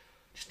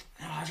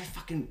I just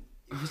fucking,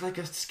 it was like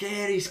a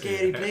scary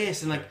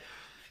place, and like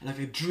a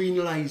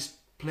adrenalised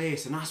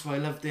place, and that's why I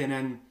loved it. And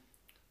then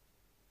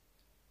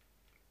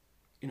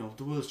you know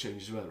the world's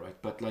changed as well, right?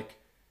 But like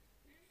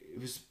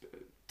it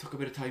took a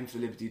bit of time for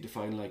the Liberty to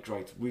find like,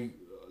 right,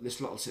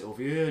 this lot will sit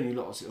over here and you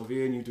lot will sit over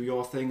here and you do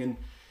your thing, and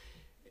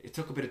it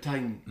took a bit of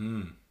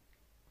time.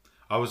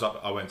 I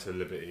went to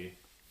Liberty,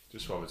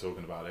 just while we're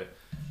talking about it,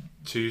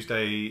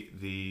 Tuesday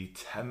the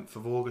 10th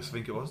of August, I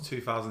think it was,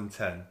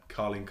 2010,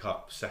 Carling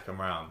Cup, second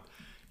round.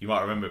 You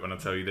might remember it when I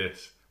tell you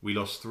this. We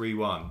lost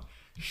 3-1.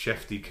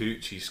 Shefty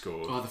Coochie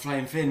scored. Oh, the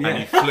flying fin, yeah. And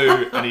he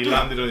flew, and he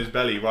landed on his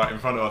belly right in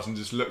front of us and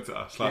just looked at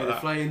us like that. Yeah,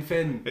 the flying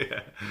fin.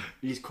 Yeah.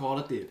 He's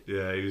quality.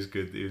 Yeah, he was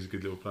good. He was a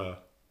good little player.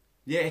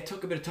 Yeah, it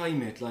took a bit of time,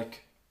 mate,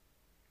 like...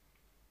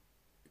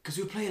 Because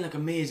we were playing, like,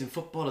 amazing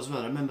football as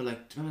well. I remember,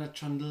 like, do you remember that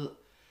Trundle...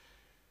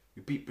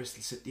 We beat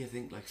Bristol City, I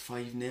think, like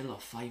 5-0 or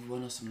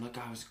 5-1 or something like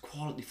that. It was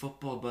quality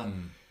football, but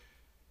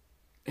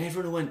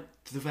everyone who went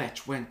to the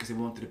Vetch went because they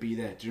wanted to be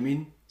there. Do you know what I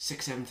mean?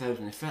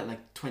 6,000-7,000. It felt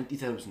like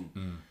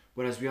 20,000.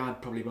 Whereas we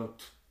had probably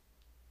about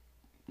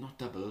not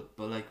double,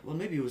 but like, well,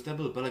 maybe it was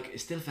double, but like, it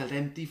still felt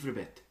empty for a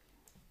bit.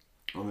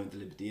 I went to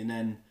Liberty, and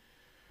then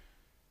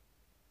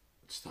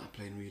started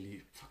playing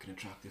really fucking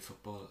attractive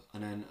football.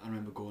 And then I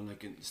remember going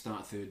like in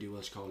start third year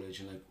Welsh College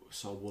and like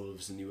saw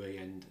Wolves in the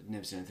UAE, I'd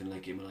never seen anything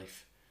like it in my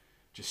life.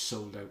 Just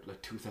sold out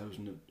like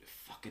 2,000,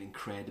 fucking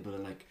incredible,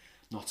 and like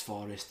Notts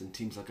Forest and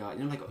teams like that.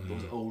 You know, like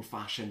those old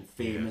fashioned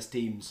famous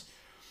teams.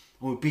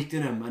 And we beat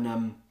them,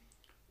 and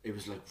it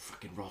was like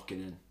fucking rocking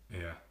in.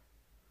 Yeah.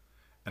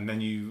 And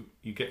then you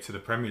get to the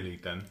Premier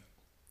League then.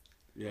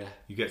 Yeah.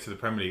 You get to the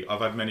Premier League.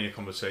 I've had many a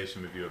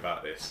conversation with you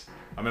about this.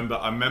 I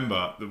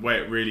remember the way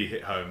it really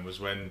hit home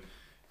was when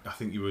I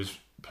think you was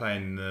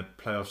playing the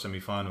playoff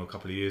semi-final a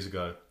couple of years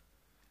ago,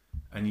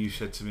 and you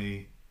said to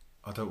me,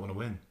 I don't want to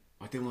win.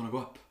 I didn't want to go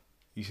up.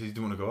 You said you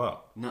didn't want to go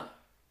up? No.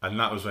 And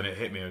that was when it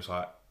hit me. I was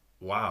like,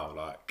 wow,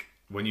 like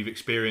when you've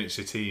experienced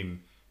a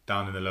team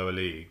down in the lower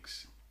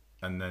leagues,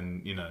 and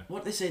then, you know...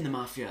 What they say in the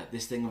Mafia,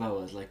 this thing of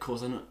ours, like,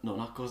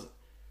 not cause...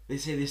 They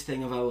say this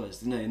thing of ours,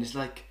 don't they? And it's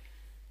like...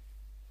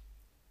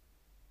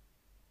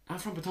 I'm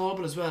from Port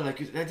Talbot as well,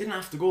 like, I didn't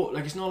have to go,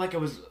 like, it's not like I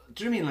was...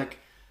 Do you know what I mean? Like,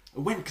 I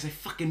went because I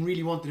fucking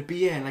really wanted to be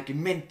here, and like, it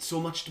meant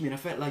so much to me, and I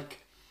felt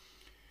like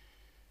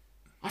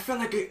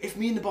if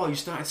me and the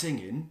boys started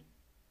singing,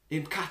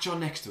 it'd catch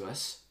on next to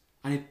us,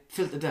 and it'd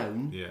filter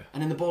down,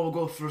 and then the ball would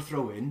go for a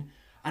throw-in,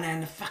 and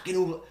then the fucking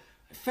all...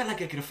 I felt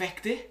like I could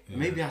affect it. Yeah.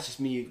 Maybe that's just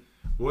me...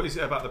 What is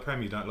it about the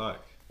Prem you don't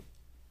like?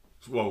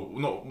 Well,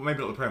 maybe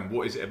not the Prem.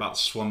 What is it about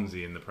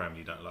Swansea in the Prem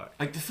you don't like?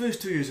 Like, the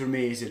first 2 years were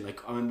amazing.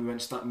 Like, I remember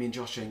me and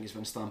Josh Jenkins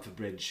went to Stamford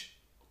Bridge.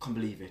 I can't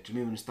believe it. Do you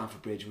remember when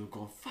Stamford Bridge we were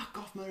going, fuck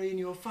off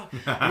Mourinho, fuck.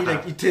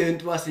 And he turned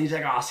to us and he's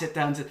like, oh, sit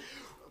down. Do you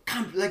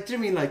know what I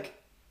mean? Like,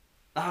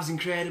 that was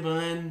incredible.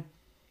 And then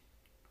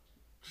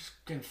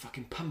just getting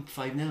fucking pumped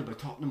 5-0 by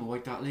Tottenham at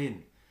White Hart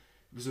Lane.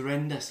 It was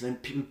horrendous. And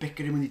then people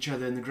bickering with each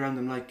other in the ground.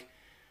 I'm like,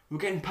 we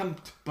were getting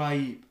pumped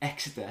by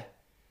Exeter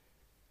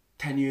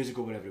 10 years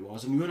ago, whatever it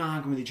was, and we weren't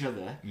arguing with each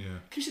other. Yeah.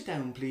 Can you sit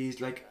down, please?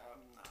 Like,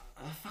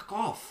 fuck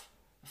off.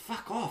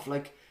 Fuck off.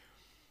 Like,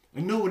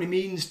 I know what it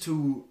means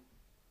to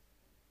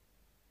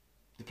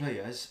the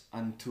players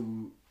and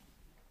to...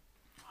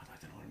 I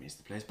don't know what it means to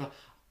the players, but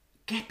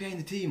get behind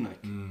the team,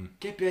 like.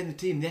 Get behind the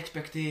team. The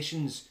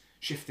expectations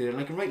shifted, and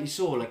like, and rightly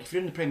so. Like, if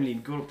you're in the Premier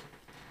League, go up.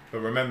 But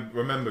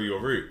remember your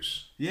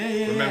roots.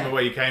 Yeah. Remember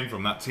where you came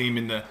from. That team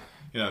in the...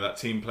 You know, that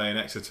team playing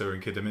Exeter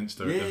and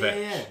Kidderminster at the Vetch.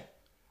 Yeah.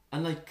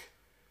 And like,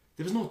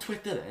 there was no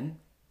Twitter then.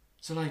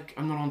 So like,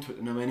 I'm not on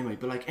Twitter now anyway,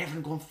 but like,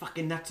 everyone going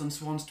fucking nuts on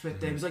Swans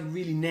Twitter. It was like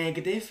really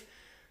negative.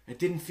 It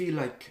didn't feel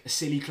like a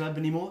silly club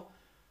anymore.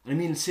 And I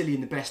mean silly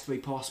in the best way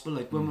possible.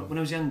 Like, when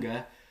I was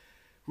younger,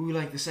 we were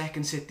like the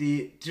second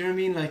city. Do you know what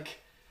I mean? Like,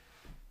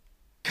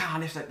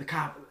 Cardiff, like the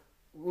cap.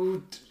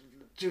 Do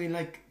you mean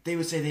like, they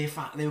would say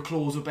their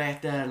clothes were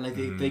better, and like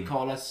they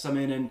call us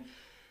something, and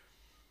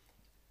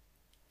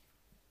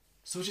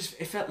so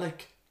it felt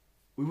like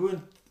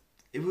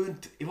it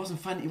wasn't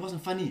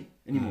funny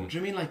anymore. Do you know what I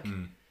mean? Like,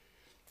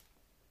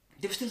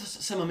 there were still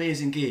some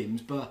amazing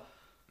games, but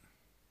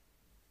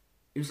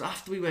it was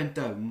after we went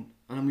down,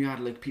 and then we had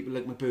like people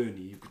like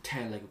McBurney, you could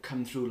tell, like, would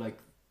come through, like,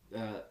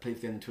 play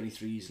for the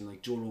under-23s, and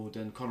like Joe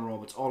Roden, Conor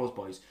Roberts, all those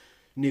boys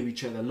knew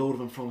each other. A load of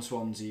them from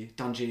Swansea,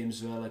 Dan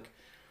James as well, like,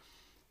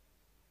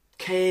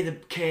 cared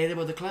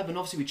about the club. And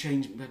obviously we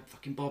changed, we had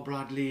fucking Bob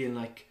Bradley, and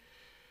like,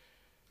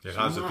 yeah,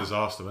 that was a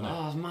disaster, wasn't it?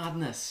 Oh, it was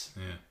madness.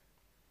 Yeah.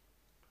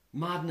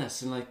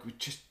 Madness, and like, we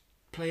just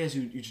players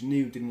who just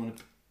knew didn't want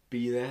to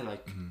be there,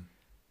 like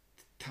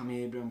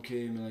Tammy Abraham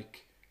came, and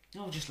like,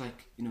 you know, just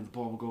like, you know, the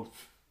ball would go,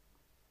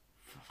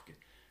 fuck it,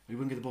 he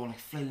wouldn't get the ball, like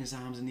flailing his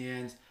arms in the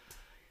end.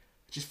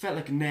 It just felt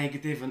like a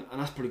negative, and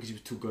that's probably because he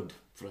was too good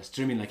for us.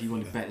 Do you know what I mean? Like, he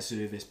wanted better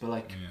service, but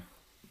like, you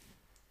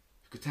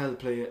could tell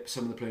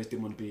some of the players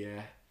didn't want to be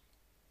here,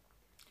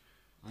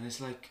 and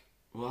it's like,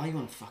 well, I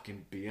want to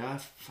fucking be here.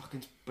 I've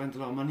fucking spent a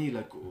lot of money,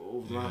 like,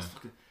 over the last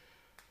fucking...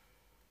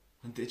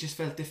 And it just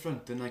felt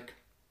different, and like,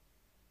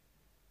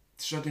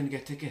 struggling to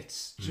get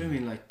tickets. Do you know what I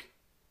mean? Like,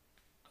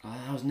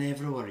 I was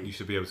never a worry. You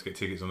should be able to get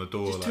tickets on the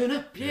door. Just turn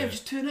up,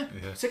 just turn up.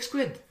 Yeah.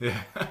 £6.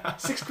 Yeah.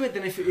 £6,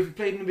 and if we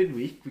played in the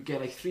midweek, we'd get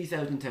like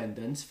 3,000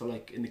 attendance for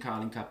like, in the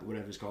Carling Cup or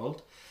whatever it's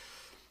called.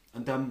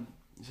 And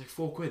it's like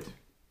 £4.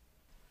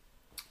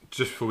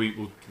 Just before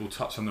we'll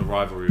touch on the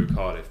rivalry with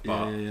Cardiff,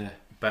 but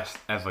best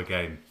ever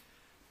game.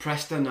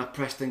 Preston,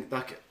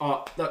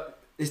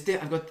 is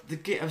there, I've got the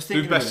game. I was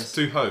thinking best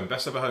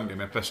ever home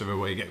game, best ever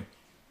away game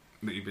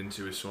that you've been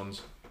to with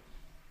Swans.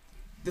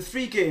 The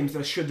 3 games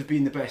that should have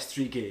been the best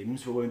 3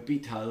 games were when we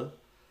beat Hull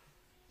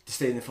to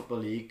stay in the Football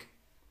League,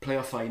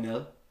 playoff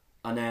final,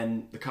 and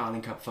then the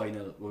Carling Cup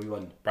final where we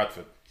won.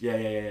 Bradford.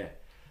 Yeah.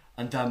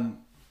 And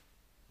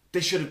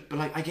they should have, but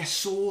like, I get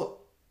so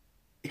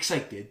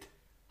excited,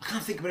 I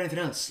can't think about anything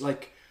else.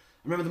 Like,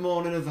 I remember the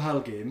morning of the Hull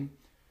game,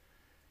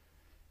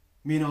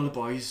 me and all the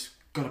boys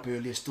got up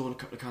early, I stole a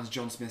couple of cans of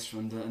John Smith's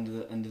from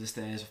under the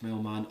stairs of my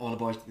old man. All the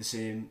boys did the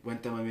same.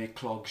 Went down my mate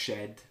Clog's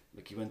shed.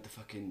 Like, he went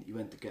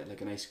to get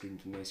like an ice cream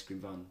from the ice cream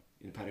van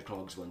in a pair of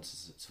clogs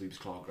once. So he was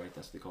Clog, right?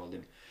 That's what they called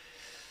him.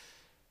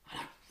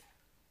 And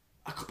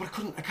I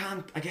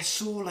can't, I get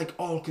so like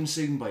all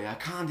consumed by it, I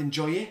can't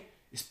enjoy it.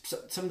 It's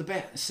some of the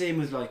best. Same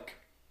with like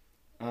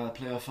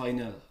playoff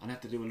final, I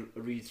had to do a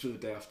read through the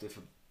day after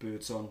for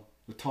Birdsong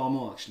with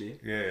Tomo actually.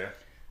 Yeah.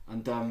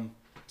 And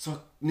so I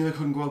knew I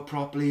couldn't go out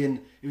properly, and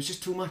it was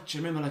just too much. I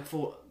remember like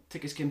 4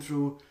 tickets came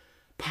through,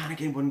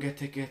 panicking, wouldn't get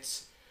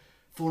tickets,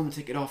 phoning the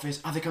ticket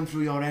office, have they come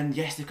through your end?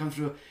 Yes, they've come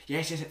through.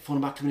 Yes,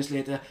 phoning back 2 minutes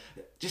later.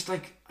 Just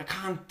like I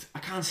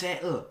can't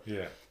settle.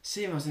 Yeah.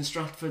 Same, I was in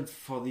Stratford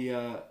for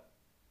the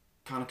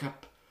Cardiff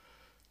Cup.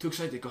 Too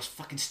excited, got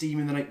fucking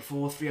steaming the night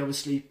before, 3 hours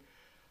sleep.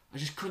 I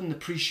just couldn't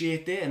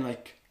appreciate it, and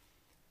like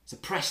it's a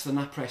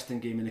Preston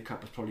game in the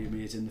Cup was probably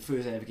amazing. The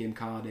first ever game,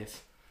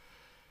 Cardiff.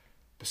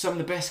 But some of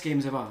the best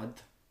games I've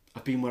had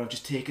have been where I've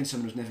just taken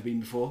someone who's never been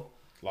before.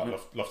 Like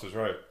Loftus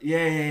Road.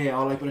 Yeah.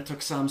 Or like when I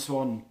took Sam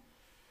Swan,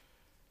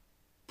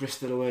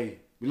 Bristol away.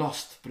 We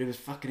lost, but it was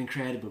fucking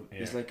incredible.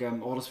 Yeah. It's like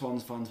all the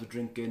Swans fans were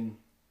drinking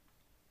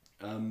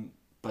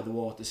by the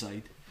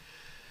waterside.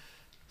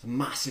 It's a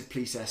massive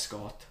police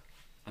escort,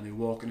 and they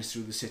were walking us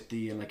through the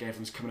city, and like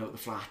everyone's coming out the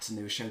flats, and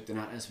they were shouting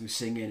at us. We were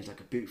singing. It's like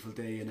a beautiful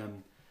day,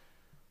 and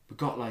we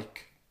got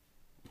like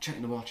we're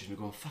checking the watches, and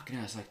we're going, fucking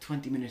hell, it's like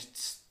 20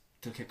 minutes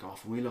till kick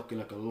off, and we're looking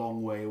like a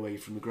long way away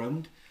from the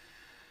ground,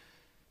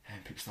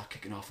 and people start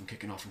kicking off. So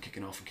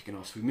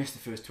we missed the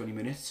first 20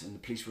 minutes, and the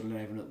police wouldn't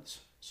let everyone else.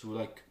 So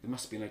like there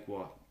must have been like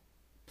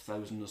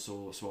 1,000 or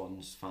so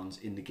Swans fans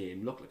in the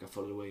game. Looked like a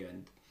full away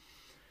end.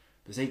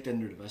 There's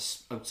 800 of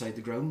us outside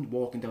the ground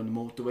walking down the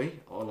motorway,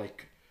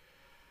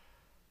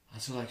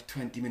 and so like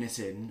 20 minutes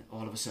in,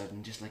 all of a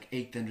sudden just like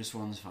 800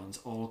 Swans fans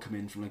all come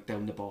in from like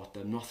down the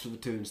bottom, not through the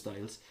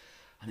turnstiles,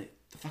 and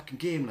the fucking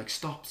game like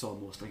stops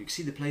almost. Like you can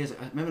see the players.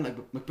 I remember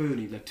like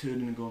McBurney like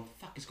turning and going,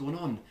 "Fuck is going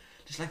on?"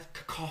 Just like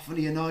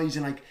cacophony of noise,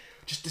 and like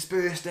just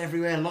dispersed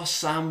everywhere. Lost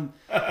Sam,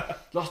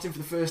 lost him for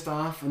the first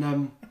half,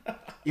 and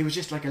it was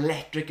just like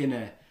electric in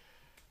there.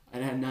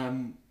 And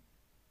then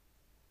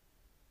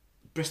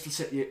Bristol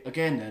City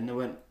again. Then I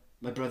went.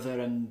 My brother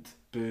and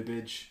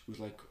Burbage was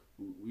like,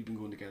 we've been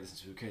going together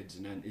since we were kids,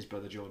 and then his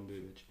brother John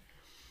Burbage.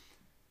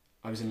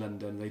 I was in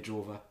London. They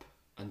drove up,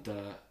 and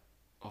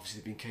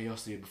obviously there'd been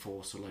chaos the year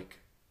before, so like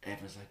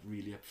everyone's like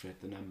really up for it,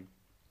 and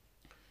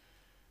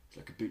it's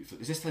like a beautiful.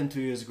 Is this time 2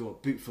 years ago?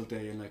 A beautiful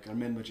day, and like I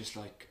remember just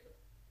like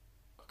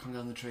coming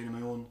down the train on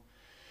my own,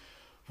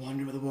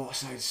 wandering by the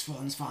waterside,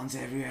 Swans fans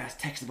everywhere.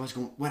 Texting the boys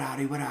going, "Where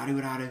are you? Where are you?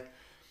 Where are you?"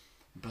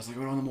 But I was like,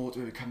 "We're on the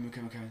motorway. We're coming."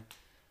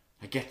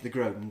 I get to the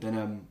ground,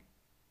 and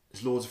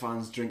there's loads of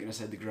fans drinking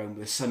outside the ground. But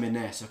there's some in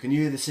there, so I can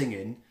hear the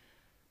singing.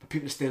 But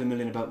people are still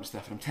milling about and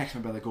stuff, and I'm texting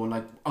my brother going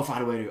like, "How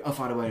far away are you? How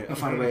far away are you? How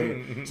far away are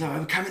you?" So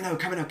we're coming now, we're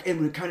coming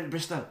to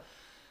Bristol,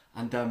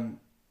 and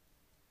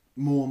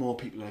more and more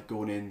people are like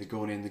going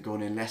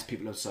in, less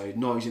people outside,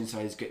 noise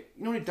inside.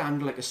 You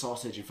dangle like a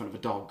sausage in front of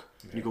a dog,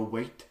 and you go,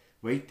 wait.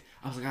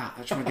 I was like, I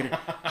just want to get it.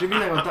 Do you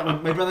mean like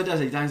what my brother does?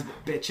 He dangles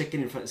a bit of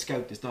chicken in front of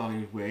Scout, this dog, and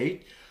he goes,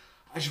 wait.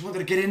 I just wanted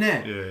to get in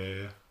there.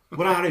 Yeah.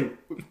 Where are you?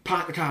 We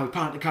parked the car.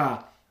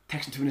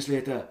 Texting 2 minutes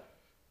later.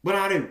 Where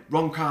are you?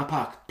 Wrong car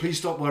park. Please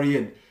stop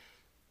worrying.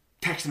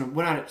 Texting him.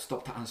 Where are you?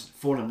 Stop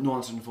phoning him. No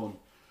answering the phone.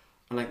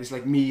 And like there's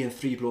like me and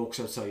 3 blokes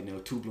outside now.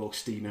 2 blokes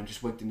steaming. I'm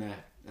just waiting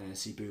there, and I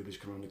see Burbage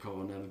come around the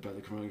corner, and my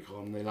brother come around the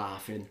corner, and they're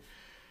laughing.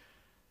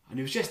 And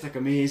it was just like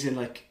amazing.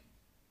 Like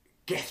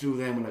get through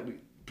them, and like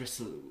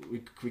Bristol.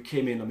 We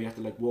came in, and we had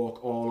to like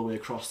walk all the way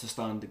across the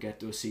stand to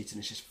get to our seats, and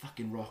it's just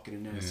fucking rocking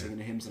in there, singing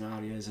the hymns and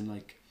arias, and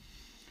like.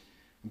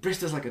 And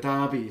Bristol's like a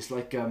derby. It's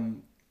like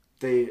them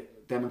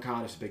and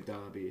Cardiff's a big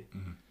derby.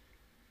 Mm-hmm.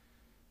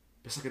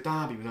 It's like a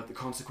derby without the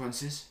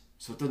consequences,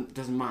 so it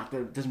doesn't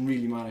matter. It doesn't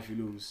really matter if you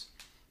lose.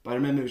 But I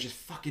remember it was just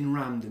fucking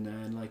rammed in there,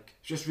 and like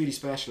it's just really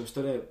special. I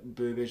stood at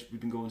Burbage.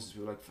 We've been going since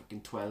we were like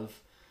fucking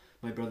 12.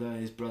 My brother,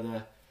 his brother,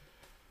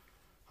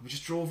 and we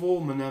just drove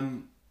home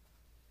and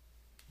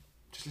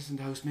just listened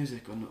to house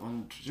music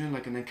on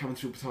like, and then coming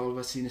through Port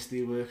Talbot, seeing the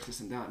steelworks,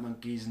 listening to that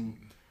Monkeys and.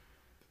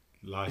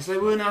 Life. It's like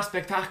we weren't that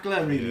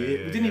spectacular really.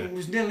 Yeah, we didn't even. It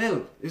was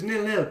 0-0. It was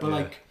 0-0, but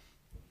like,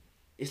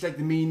 it's like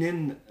the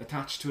meaning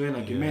attached to it.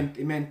 Like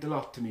it meant a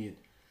lot to me.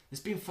 There's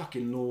been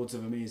fucking loads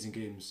of amazing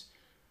games.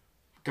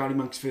 Gary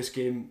Monk's first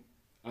game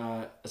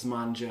as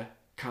manager,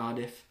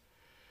 Cardiff,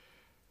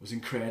 was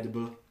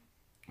incredible.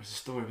 There's a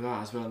story about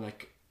that as well.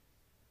 Like,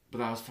 but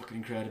that was fucking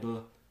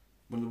incredible.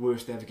 One of the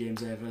worst ever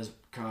games ever as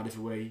Cardiff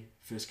away.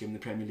 First game in the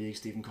Premier League.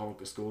 Stephen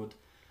Colker scored.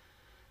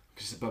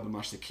 Because it's a bubble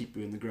match, they keep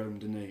you in the ground,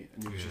 didn't they?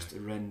 And it was just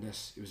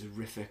horrendous. It was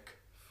horrific.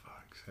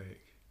 Fuck's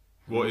sake.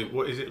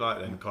 What is it like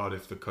then,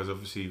 Cardiff? Because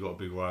obviously you've got a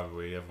big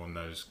rivalry. Everyone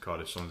knows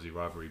Cardiff-Swansea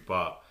rivalry,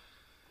 but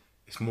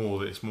it's more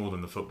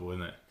than the football,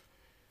 isn't it?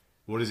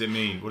 What does it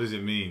mean? What does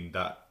it mean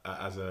that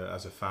as a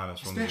fan of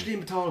Swansea? Especially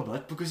in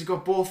Talbot, because you've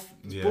got both.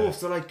 Both.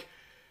 So like,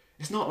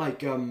 it's not like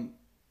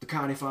the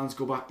Cardiff fans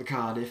go back to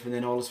Cardiff and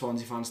then all the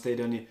Swansea fans stay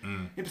down here.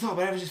 In Talbot,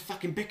 everyone's just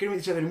fucking bickering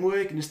with each other in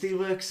work and the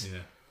steelworks. Yeah.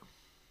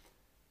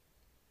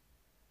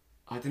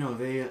 I don't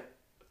know,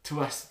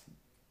 to us,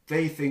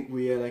 they think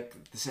we are like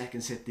the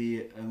second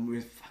city and we're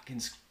fucking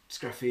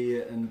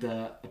scruffy and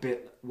a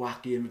bit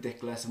wacky and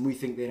ridiculous, and we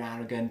think they're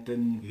arrogant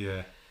and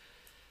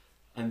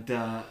And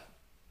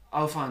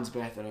our fans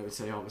better, I would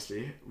say.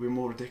 Obviously, we're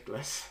more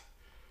ridiculous,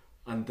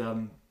 and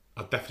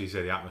I'd definitely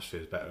say the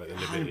atmosphere is better at the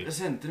Liberty. 100%,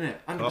 isn't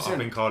it? 100%. I've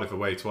been Cardiff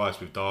away twice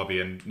with Derby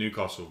and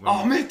Newcastle.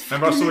 Mate!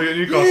 Remember I saw you at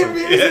Newcastle?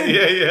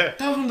 Yeah.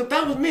 That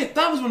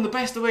was one of the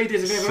best away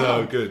days I've ever had.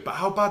 So good. But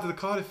how bad are the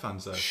Cardiff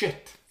fans though?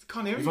 Shit.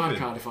 Can't hear We've anything.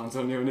 had Cardiff fans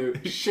on now.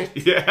 Shit.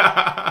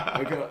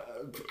 Yeah.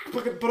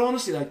 But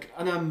honestly, like,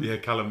 and yeah,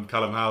 Callum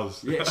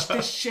Howes. yeah,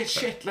 this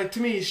shit. Like, to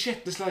me, it's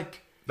shit. It's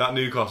like, that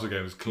Newcastle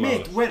game was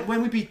class. mate,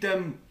 when we beat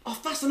them,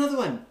 that's another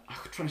one. I'm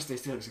trying to stay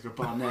still because I've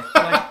got a bad neck.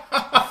 Like,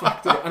 I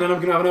fucked it. And then I'm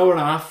going to have an hour and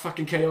a half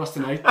fucking chaos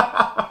tonight.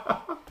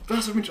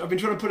 That's what I've been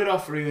trying to put it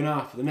off for a year and a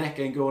half. The neck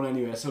ain't going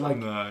anywhere. So, like,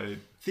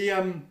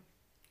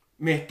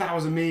 mate, that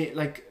was amazing.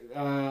 Like,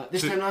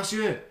 this time last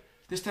year,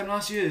 the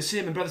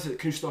same. My brother said I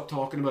couldn't stop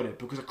talking about it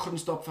because I couldn't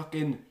stop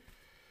fucking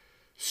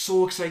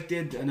so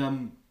excited.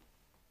 And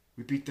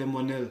we beat them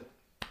 1-0.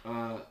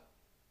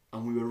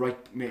 And we were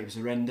right, mate, it was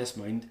horrendous,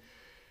 mind.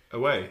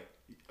 Away?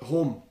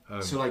 Home.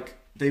 So, like,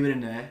 they were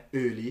in there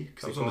early.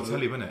 That was on the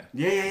telly, wasn't it?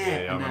 Yeah, I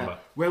and, remember.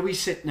 where we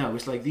sit now,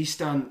 it's like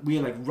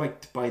we're like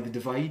right by the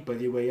divide, by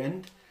the away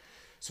end.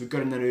 So we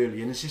got in there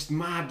early, and it's just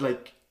mad,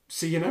 like,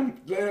 seeing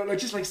them, like,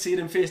 just like seeing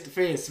them face to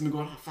face, and we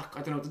go, oh fuck, I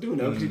don't know what to do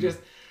now. Because you just...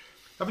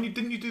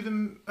 Didn't you do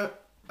them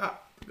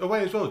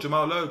away as well?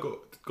 Jamal Lowe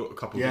got a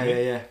couple.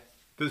 Yeah.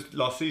 This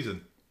last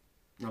season.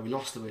 No, we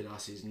lost away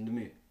last season, didn't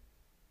we?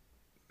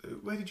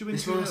 Where did you win?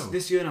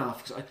 This year and a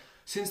half. Cause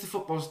since the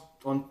football's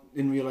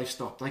in real life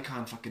stopped, I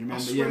can't fucking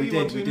remember. Yeah, we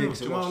did.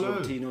 Because I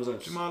watched Tino's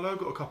house. Jamal Lowe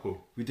got a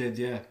couple. We did,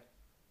 yeah.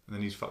 And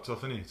then he's fucked off,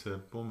 isn't he, to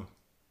Bournemouth?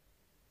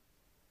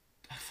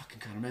 I fucking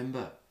can't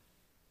remember.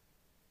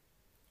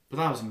 But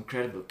that was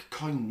incredible.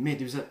 Mate,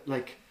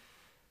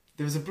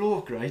 there was a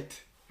bloke,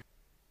 right?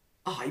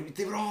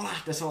 They were all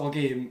at this all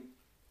game.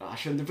 I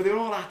shouldn't have, but they were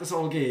all at this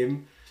all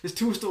game. There's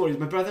two stories.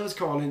 My brother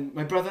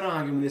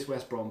arguing with this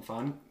West Brom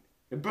fan.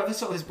 My brother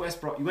saw this West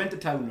Brom. He went to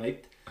town,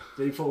 right,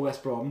 the day before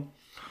West Brom,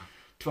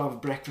 to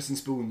have breakfast and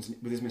spoons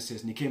with his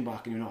missus, and he came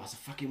back and he went, it's a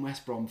fucking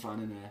West Brom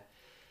fan in there.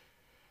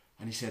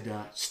 And he said,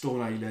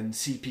 Stone Island,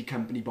 CP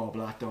Company, Bob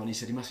that on. He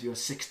said he must be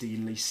 16,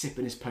 and he's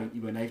sipping his pint. He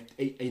went, I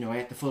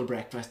ate the full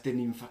breakfast,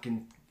 didn't even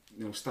fucking,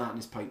 start in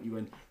his pint. He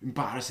went,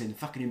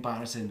 fucking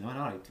embarrassing. I went,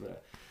 alright,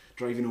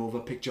 driving over,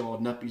 pick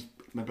Jordan up,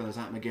 my brother's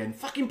at him again.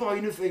 Fucking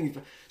boy, thing,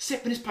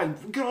 sipping his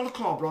pint, get all the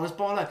clobber on his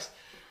bollocks.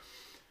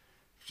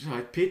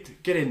 Right,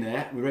 Pete, get in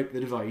there. We're right at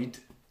the divide.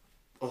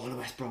 All the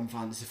West Brom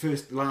fans,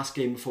 the last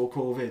game before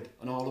COVID,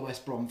 and all the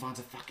West Brom fans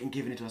are fucking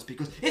giving it to us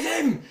because it's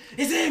him.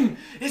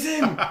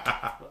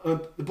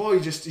 The boy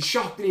he's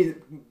shocked, and he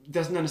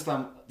doesn't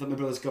understand that my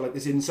brother's got like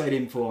this inside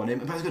info on him.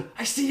 And my brother's going,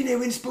 I see you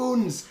now in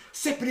spoons,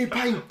 sipping your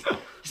pint.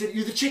 He said,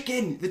 you're the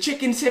chicken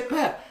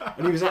sipper.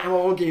 And he was at him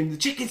all game, the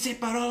chicken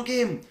sipper all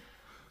game.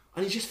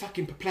 And he just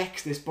fucking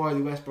perplexed this boy,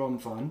 the West Brom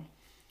fan.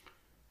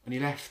 And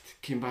he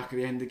left, came back at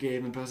the end of the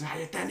game, and brother's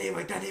like,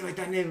 I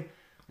done him.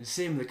 And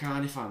same with the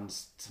Cardiff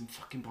fans. Some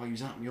fucking boy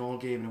was at me all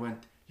game, and I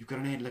went, you've got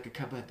an head like a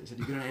cupboard. I said,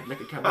 you've got an head like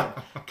a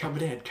cupboard.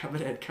 Cupboard head.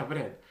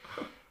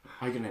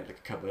 I got an head like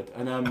a cupboard.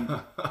 And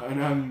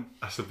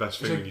that's the best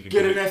thing you can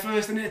get in there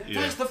first, and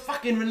that's the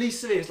fucking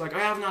release of it. It's like, I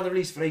haven't had a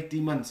release for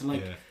 18 months, and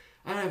like,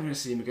 I'm never going to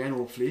see him again,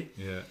 hopefully.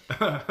 Yeah.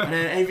 And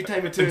then every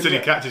time I turn... Until he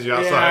catches you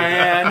outside.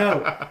 Yeah, I know.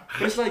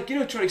 But it's like,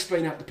 try to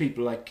explain that to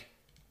people, like,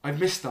 I've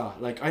missed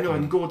that. Like, I know I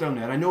can go down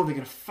there, I know they're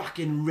going to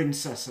fucking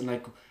rinse us, and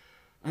like...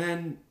 And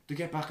then they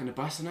get back in the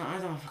bus, and I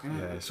don't fucking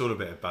know. Yeah, it's all a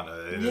bit of banter at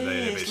the end of the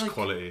day. It's like,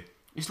 quality.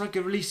 It's like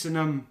a release, and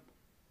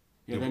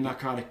then that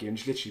Cardiff game,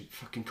 just literally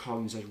fucking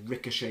coins like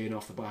ricocheting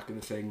off the back of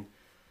the thing.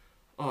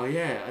 Oh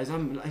yeah,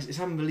 it's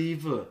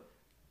unbelievable.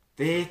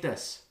 They hate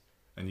us.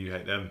 And you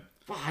hate them.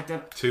 Well, I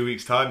don't... 2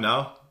 weeks time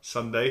now,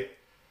 Sunday.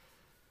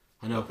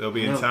 I know. They'll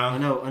be in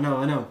town. I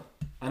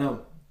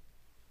know.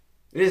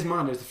 It is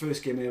mad. It was the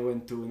first game I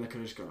went to, and I could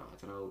have just gone,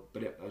 I don't know,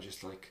 but I was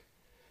just like,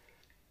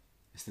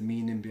 it's the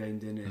meaning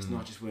behind it. It's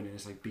not just winning;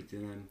 it's like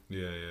beating them.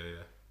 Yeah.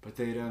 But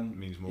they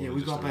means more. Yeah, than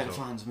we've just got better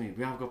result. fans, mate.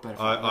 We have got better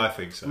fans. I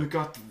think so. We've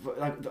got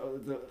like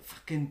the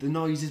fucking the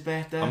noise is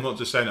better. I'm not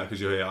just saying that because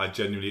you're here.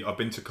 I've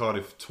been to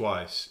Cardiff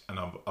twice, and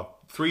I've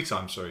 3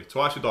 times. Sorry,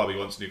 twice with Derby,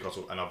 once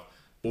Newcastle, and I've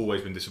always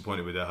been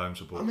disappointed with their home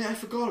support. I mean, I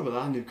forgot about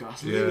that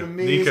Newcastle. Yeah. They were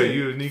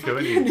amazing. Nico,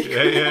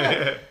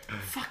 yeah.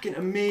 Fucking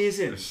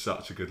amazing. It was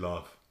such a good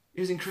laugh. It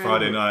was incredible.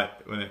 Friday night,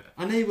 wasn't it?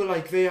 And they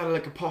had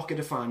like a pocket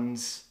of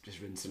fans, just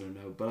rinsing them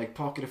now, but like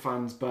pocket of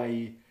fans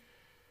by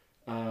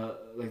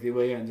like the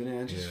away end,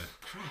 and just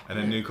crap. And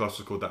then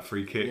Newcastle scored that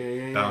free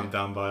kick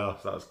down by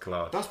us. That was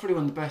class. That's probably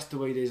one of the best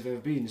away days I've ever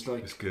been.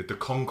 It's good. The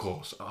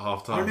concourse at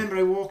half time. I remember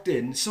I walked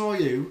in, saw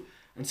you,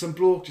 and some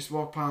bloke just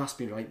walked past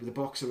me, right, with a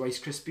box of Rice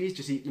Krispies,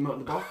 just eating them out of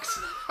the box.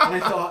 And I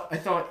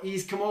thought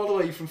he's come all the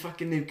way from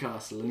fucking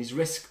Newcastle, and he's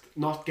risked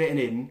not getting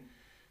in,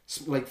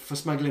 like for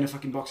smuggling a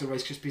fucking box of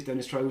Rice Krispies down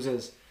his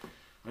trousers.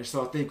 I just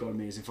thought they've got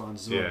amazing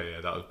fans as well.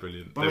 Yeah, that was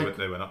brilliant.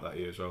 They went up that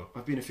year as well.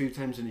 I've been a few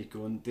times with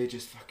Nico, and they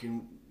just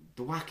fucking,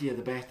 the wackier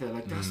the better.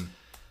 Like that's,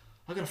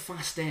 I got a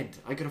fast head.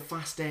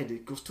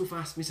 It goes too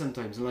fast for me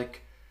sometimes, and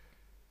like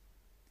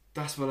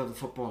that's why I love the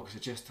football, because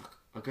it just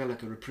I get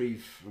like a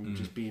reprieve from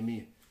just being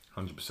me.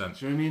 100%.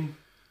 Do you know what I mean?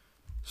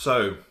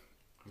 So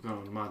I've gone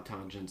on mad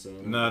tangents.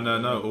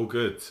 No, all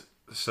good.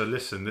 So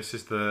listen, this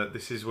is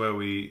where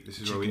we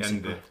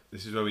end it.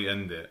 This is where we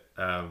end it.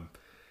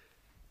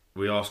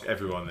 We ask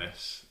everyone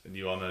this, and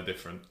you are no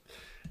different.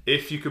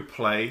 If you could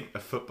play a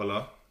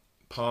footballer,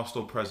 past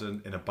or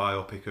present, in a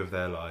biopic of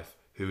their life,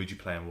 who would you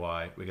play and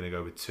why? We're going to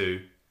go with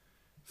 2.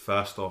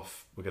 First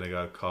off, we're going to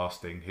go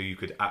casting, who you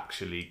could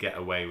actually get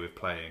away with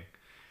playing.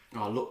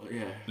 Oh, look,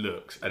 yeah.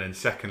 Looks. And then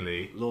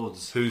secondly,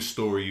 loads. Whose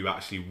story you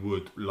actually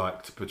would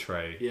like to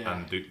portray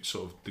and to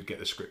get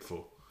the script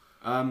for.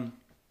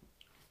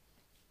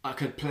 I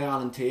could play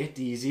Alan Tate,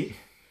 easy.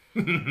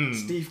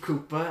 Steve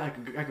Cooper,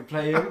 I could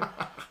play him.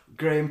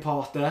 Graham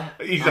Potter.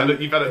 You've had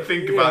to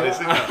think about this,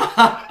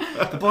 haven't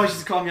you? The boys used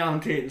to call me Alan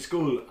Tate in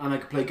school, and I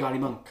could play Gary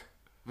Monk.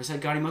 Have I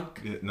said Gary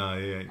Monk? Yeah, no,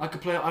 yeah.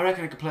 I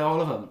reckon I could play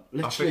all of them.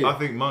 Literally. I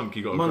think Monk,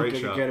 you got a great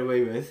shot. Monk I could get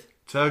away with.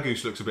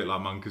 Turgoose looks a bit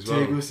like Monk as well.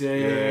 Turgoose,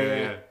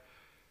 yeah.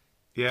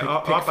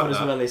 Yeah, Pickford as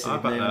well, they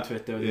said name on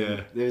Twitter.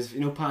 Yeah. There's,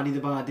 Paddy the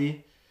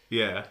Baddie.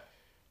 Yeah.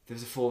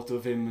 There's a photo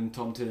of him and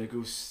Tom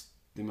Turgoose.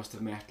 They must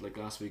have met like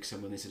last week.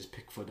 Someone, they said it's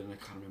Pickford, and I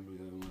can't remember who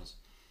the other one was.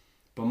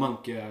 But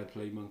Monk, yeah, I'd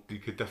play Monk. You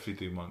could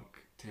definitely do Monk.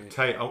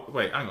 Tate. Oh,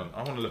 wait, hang on.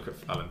 I want to look at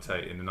Alan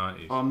Tate in the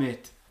 90s. Oh,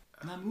 mate.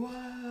 Number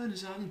 1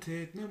 is Alan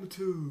Tate. Number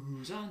 2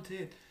 is Alan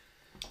Tate.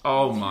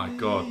 Oh my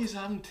God. Is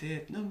Alan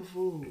Tate. Number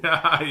 4.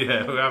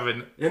 Yeah, we're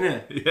having. Isn't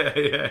it?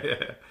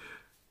 Yeah.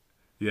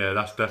 Yeah,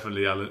 that's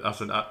definitely Alan.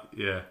 That's an.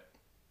 Yeah.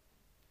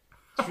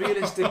 It's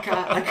realistic.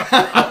 I'm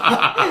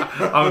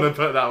gonna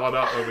put that one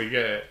up when we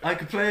get it. I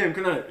could play him,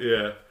 couldn't I?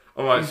 Yeah.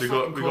 All right,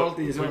 so we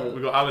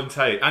got Alan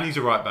Tate, and he's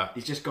a right back.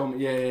 He's just gone.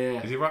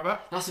 Yeah. Is he a right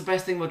back? That's the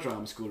best thing about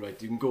drama school,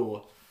 right? You can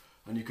go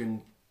and you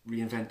can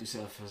reinvent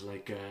yourself as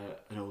like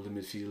an older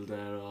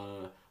midfielder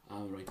or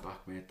I'm a right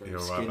back, mate. I'm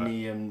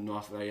skinny and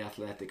not very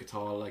athletic at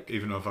all. Like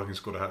even though I fucking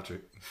scored a hat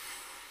trick.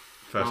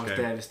 I was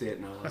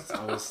devastated.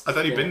 I'd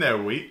only been there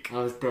a week.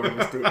 I was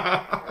devastated.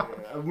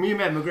 Me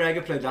and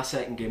McGregor played that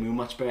second game. We were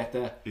much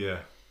better.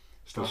 Yeah,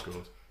 still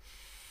scored.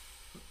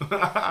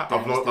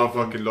 I've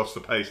fucking lost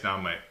the pace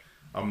now, mate.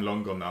 I'm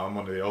long gone now. I'm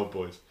one of the old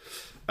boys.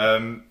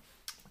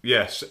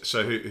 Yes.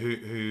 So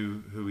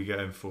who are we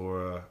getting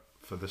for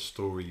the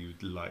story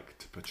you'd like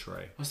to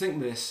portray? I was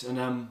thinking this,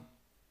 and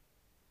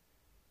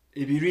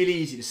it'd be really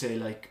easy to say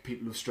like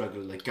people who've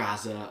struggled, like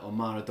Gaza or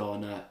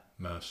Maradona,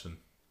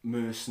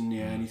 Merson,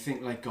 yeah. And you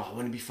think like, God,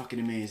 wouldn't it be fucking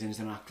amazing as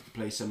an actor to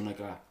play someone like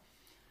that?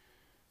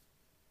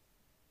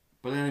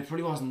 But then it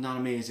probably wasn't that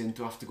amazing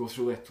to have to go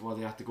through it, what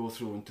they had to go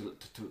through, and to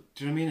do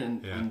you know what I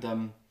mean?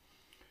 And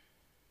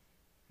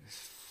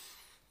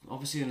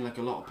obviously in like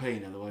a lot of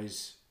pain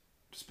otherwise,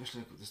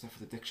 especially like with the stuff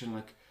with addiction,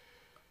 like.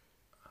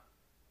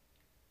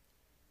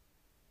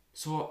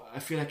 So I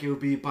feel like it would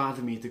be bad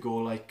of me to go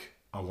like.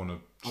 I wanna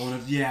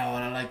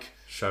like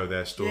show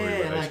their story.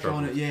 Yeah, like I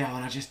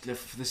wanna just live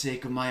for the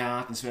sake of my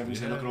art and so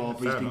everyone's like, look at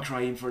Aubrey's been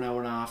crying for an hour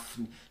and a half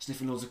and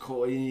sniffing loads of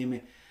coke. You know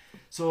me.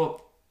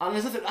 So and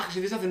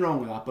there's nothing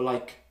wrong with that, but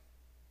like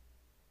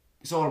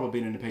it's all about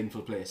being in a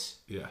painful place.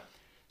 Yeah.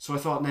 So I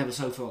thought Neville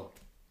Southall.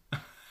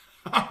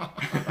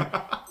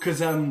 Because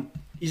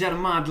he's had a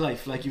mad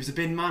life. Like he was a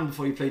bin man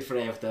before he played for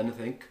Everton, I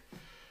think.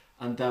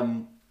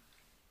 And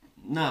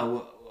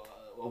now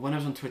when I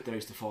was on Twitter I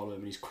used to follow him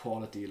and his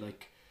quality,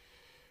 like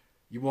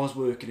he was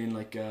working in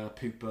like a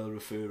pupil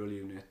referral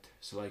unit,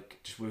 so like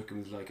just working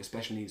with like a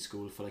special needs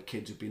school for like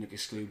kids who've been like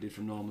excluded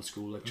from normal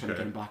school, like trying to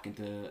get them back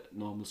into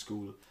normal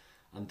school.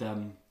 And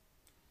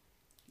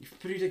you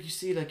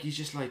see like he's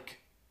just like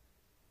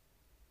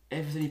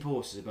everything he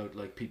posts is about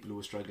like people who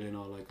are struggling,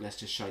 or like let's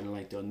just shine a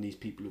light on these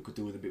people who could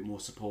do with a bit more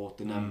support.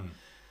 And I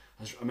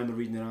remember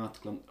reading an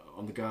article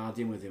on The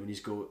Guardian with him, and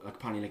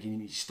apparently like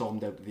he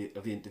stormed out of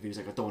the interview. He's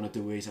like, I don't want to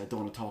do it, I don't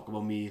want to talk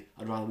about me,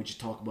 I'd rather we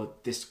just talk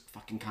about this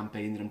fucking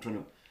campaign that I'm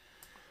trying to.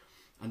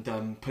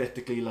 And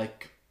politically,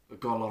 like, I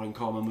got a lot in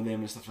common with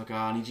him and stuff like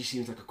that, and he just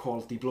seems like a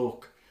quality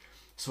bloke.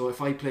 So if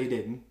I played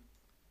him,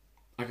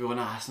 I could go,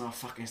 nah, it's not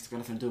fucking, it's got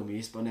nothing to do with me,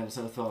 it's but never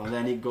so thought. And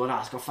then he'd go,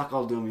 nah, it's got fuck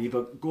all to do with me,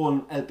 but go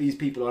and help these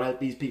people, or help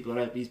these people, or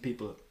help these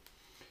people.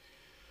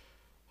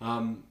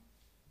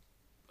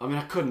 I mean,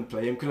 I couldn't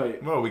play him, could I?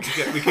 Well, we could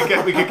get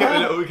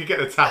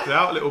the tattoo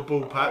out, a little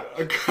ball patch.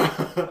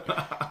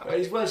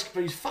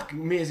 He's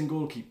fucking amazing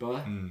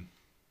goalkeeper.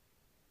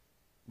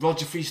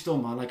 Roger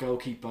Freestone, man, like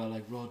goalkeeper,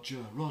 like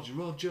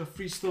Roger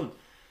Freestone.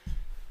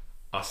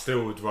 I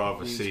still would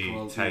rather see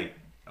Tate.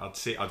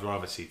 I'd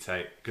rather see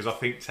Tate because I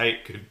think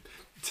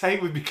Tate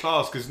would be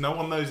class because no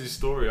one knows his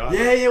story.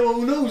 Yeah. Well,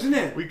 who knows, isn't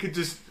it? We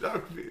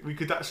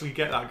could actually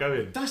get that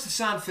going. That's the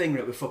sad thing,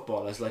 right, with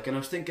footballers. Like, and I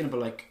was thinking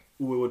about like.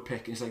 Who we would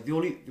pick. It's like we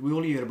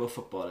only hear about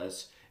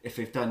footballers if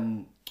they've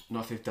fallen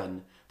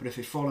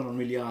on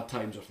really hard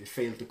times, or if they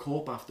failed to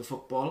cope after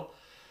football.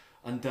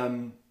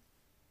 And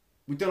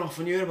we don't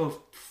often hear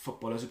about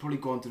footballers who probably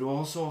go on to do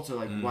all sorts of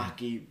like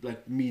wacky,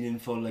 like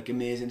meaningful, like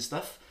amazing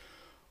stuff.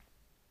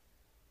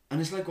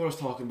 And it's like what I was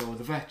talking about with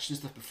the Vetch and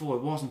stuff before.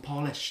 It wasn't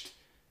polished.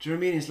 Do you know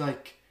what I mean? It's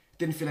like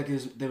didn't feel like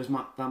there was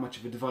that much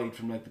of a divide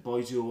from like the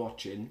boys who were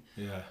watching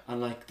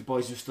and like the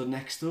boys who stood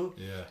next to.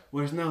 Yeah.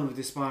 Whereas now the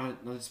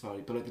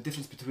disparity, but like the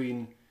difference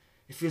between,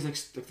 it feels like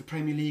the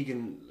Premier League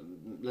and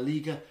La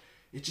Liga,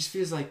 it just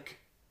feels like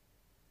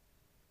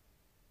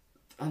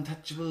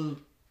untouchable.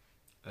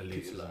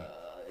 Elitism.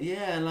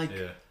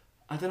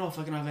 I don't know if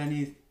I can have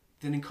anything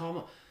in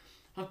common.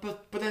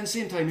 But then at the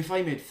same time, if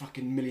I made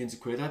fucking millions of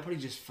quid, I'd probably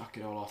just fuck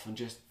it all off and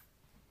just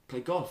play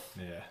golf.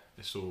 Yeah,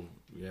 it's all.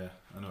 Yeah,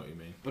 I know what you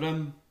mean. But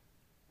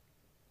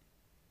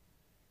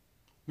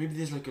maybe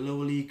there's like a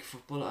lower league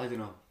football. I don't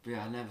know. But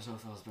yeah, I never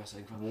thought that was the best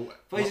thing for him.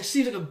 But he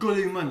seems like a good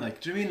human.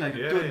 Like, do you know what I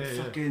mean? Like good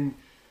fucking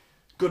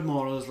good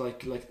morals. Like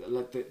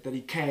that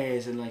he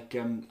cares and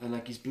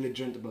like he's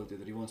belligerent about it.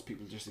 That he wants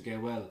people just to get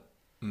well.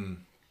 Mm.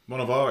 One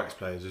of our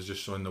ex-players has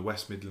just joined the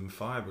West Midland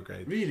Fire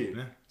Brigade. Really?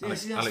 Yeah.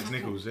 Alex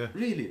Nichols, yeah.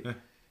 Really? Yeah.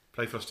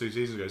 Played for us 2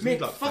 seasons ago. So Mate,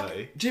 he's like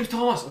 30. James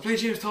Thomas. I played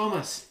James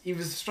Thomas. He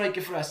was a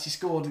striker for us. He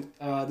scored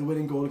the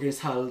winning goal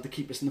against Hull to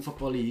keep us in the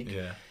Football League.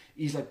 Yeah.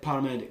 He's like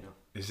paramedic now.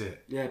 Is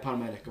it? Yeah,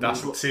 paramedic.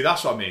 That's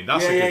what I mean.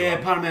 That's a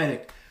good one.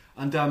 Paramedic.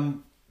 And I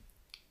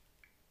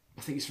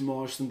think he's from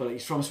Morrison, but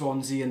he's from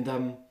Swansea,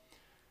 and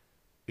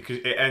because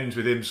it ends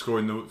with him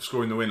scoring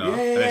the winner. Yeah,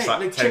 and it's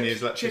like 10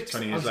 years later,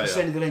 20 years later. I was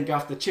sending the link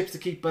after Chips the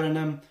keeper, and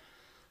I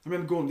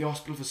remember going to the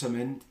hospital for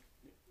something.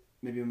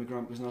 Maybe when my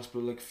grandpa was in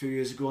hospital like a few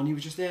years ago, and he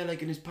was just there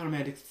like in his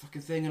paramedic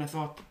fucking thing, and I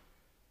thought,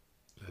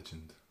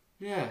 legend.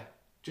 Yeah,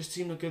 just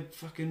seemed like a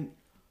fucking.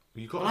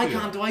 I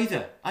can't do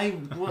either.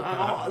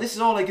 This is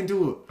all I can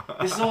do.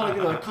 This is all I can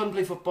do. I couldn't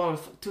play football.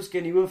 Too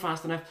skinny. Weren't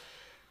fast enough.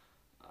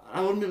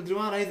 I wouldn't be able to do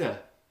that either.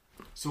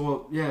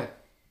 So yeah.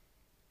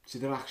 See,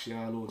 there actually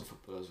are loads of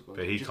footballers.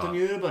 But he just can't.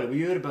 don't hear about it. We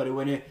hear about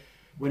it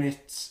when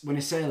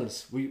it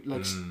sells. We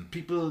like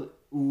people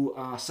who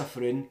are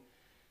suffering.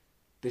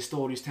 Their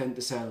stories tend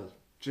to sell.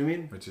 Do you know what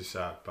I mean? Which is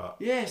sad, but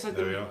yeah, it's like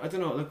I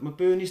don't know. Like my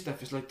Bernie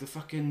stuff is like the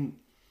fucking.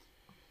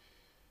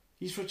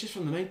 He's just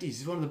from the 90s.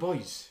 He's one of the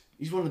boys.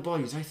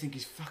 I think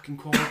he's fucking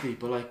quality,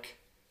 but like,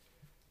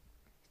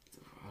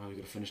 I know we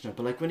gotta finish now.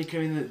 But like when he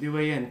came in the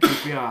away end,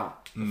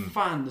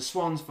 QPR, the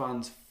Swans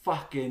fans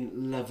fucking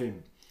love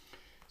him.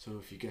 So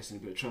if you get in a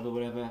bit of trouble,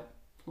 whatever,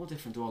 no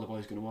different to all the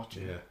boys going to watch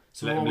him. Yeah.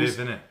 So let him live,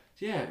 innit?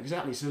 Yeah,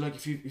 exactly. So like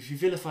if you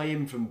vilify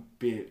him from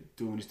doing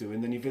what he's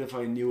doing, then you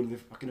vilify the whole of the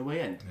fucking away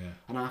end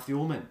and half the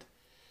home end.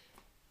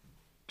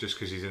 Just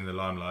because he's in the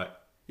limelight,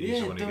 he's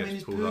the one who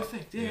gets pulled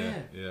perfect. Up.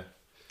 Yeah.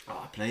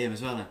 Oh, I play him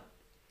as well then.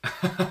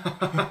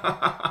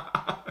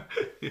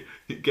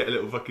 You get a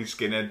little fucking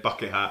skinhead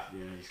bucket hat.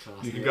 Yeah, he's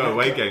class. You can go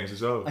away games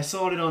as well. I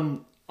saw it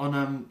on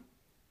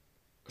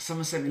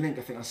someone sent me a link,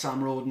 I think, on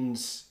Sam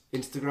Roden's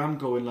Instagram,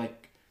 going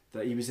like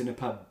that he was in a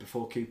pub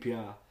before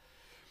QPR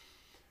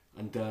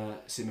and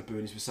Simmer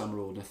Burns with Sam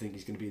Roden. I think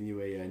he's going to be in the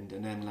UAE end,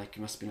 and then like it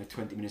must have been like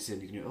 20 minutes in,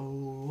 you can hear,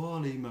 oh,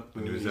 Ollie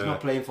McBurnie, he's not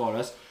playing for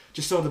us.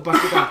 Just saw the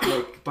back of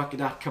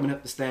that coming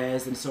up the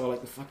stairs, and saw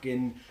like the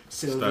fucking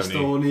silver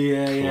Stoney.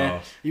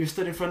 Yeah. He was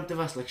stood in front of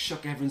us, like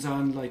shook everyone's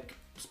hand, like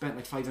spent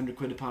like 500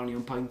 quid apparently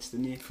on pints,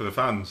 didn't he? For the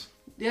fans.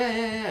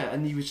 Yeah.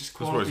 And he was just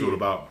quality. That's what it's all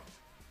about.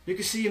 You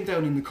could see him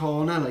down in the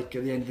corner, like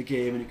at the end of the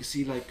game, and you could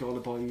see like all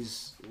the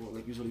boys,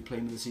 like he was only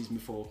playing with the season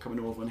before,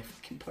 coming over and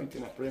fucking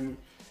pointing at him.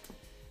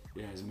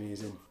 Yeah, it's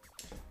amazing.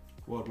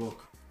 What a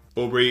bloke.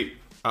 Aubrey,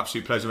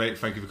 absolute pleasure, mate.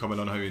 Thank you for coming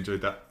on. I hope you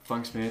enjoyed that.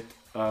 Thanks, mate.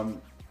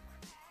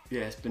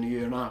 Yeah, it's been a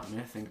year and a half,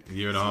 I think. A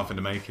year and a half in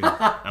the making,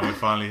 and we're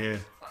finally here.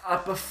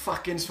 Upper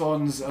fucking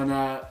Swans, and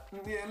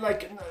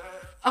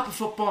upper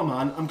football,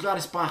 man. I'm glad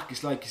it's back.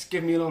 It's like it's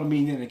given me a lot of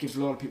meaning, and it gives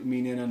a lot of people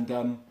meaning, and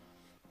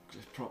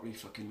just properly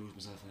fucking lose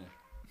myself in it.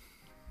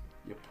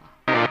 Yep.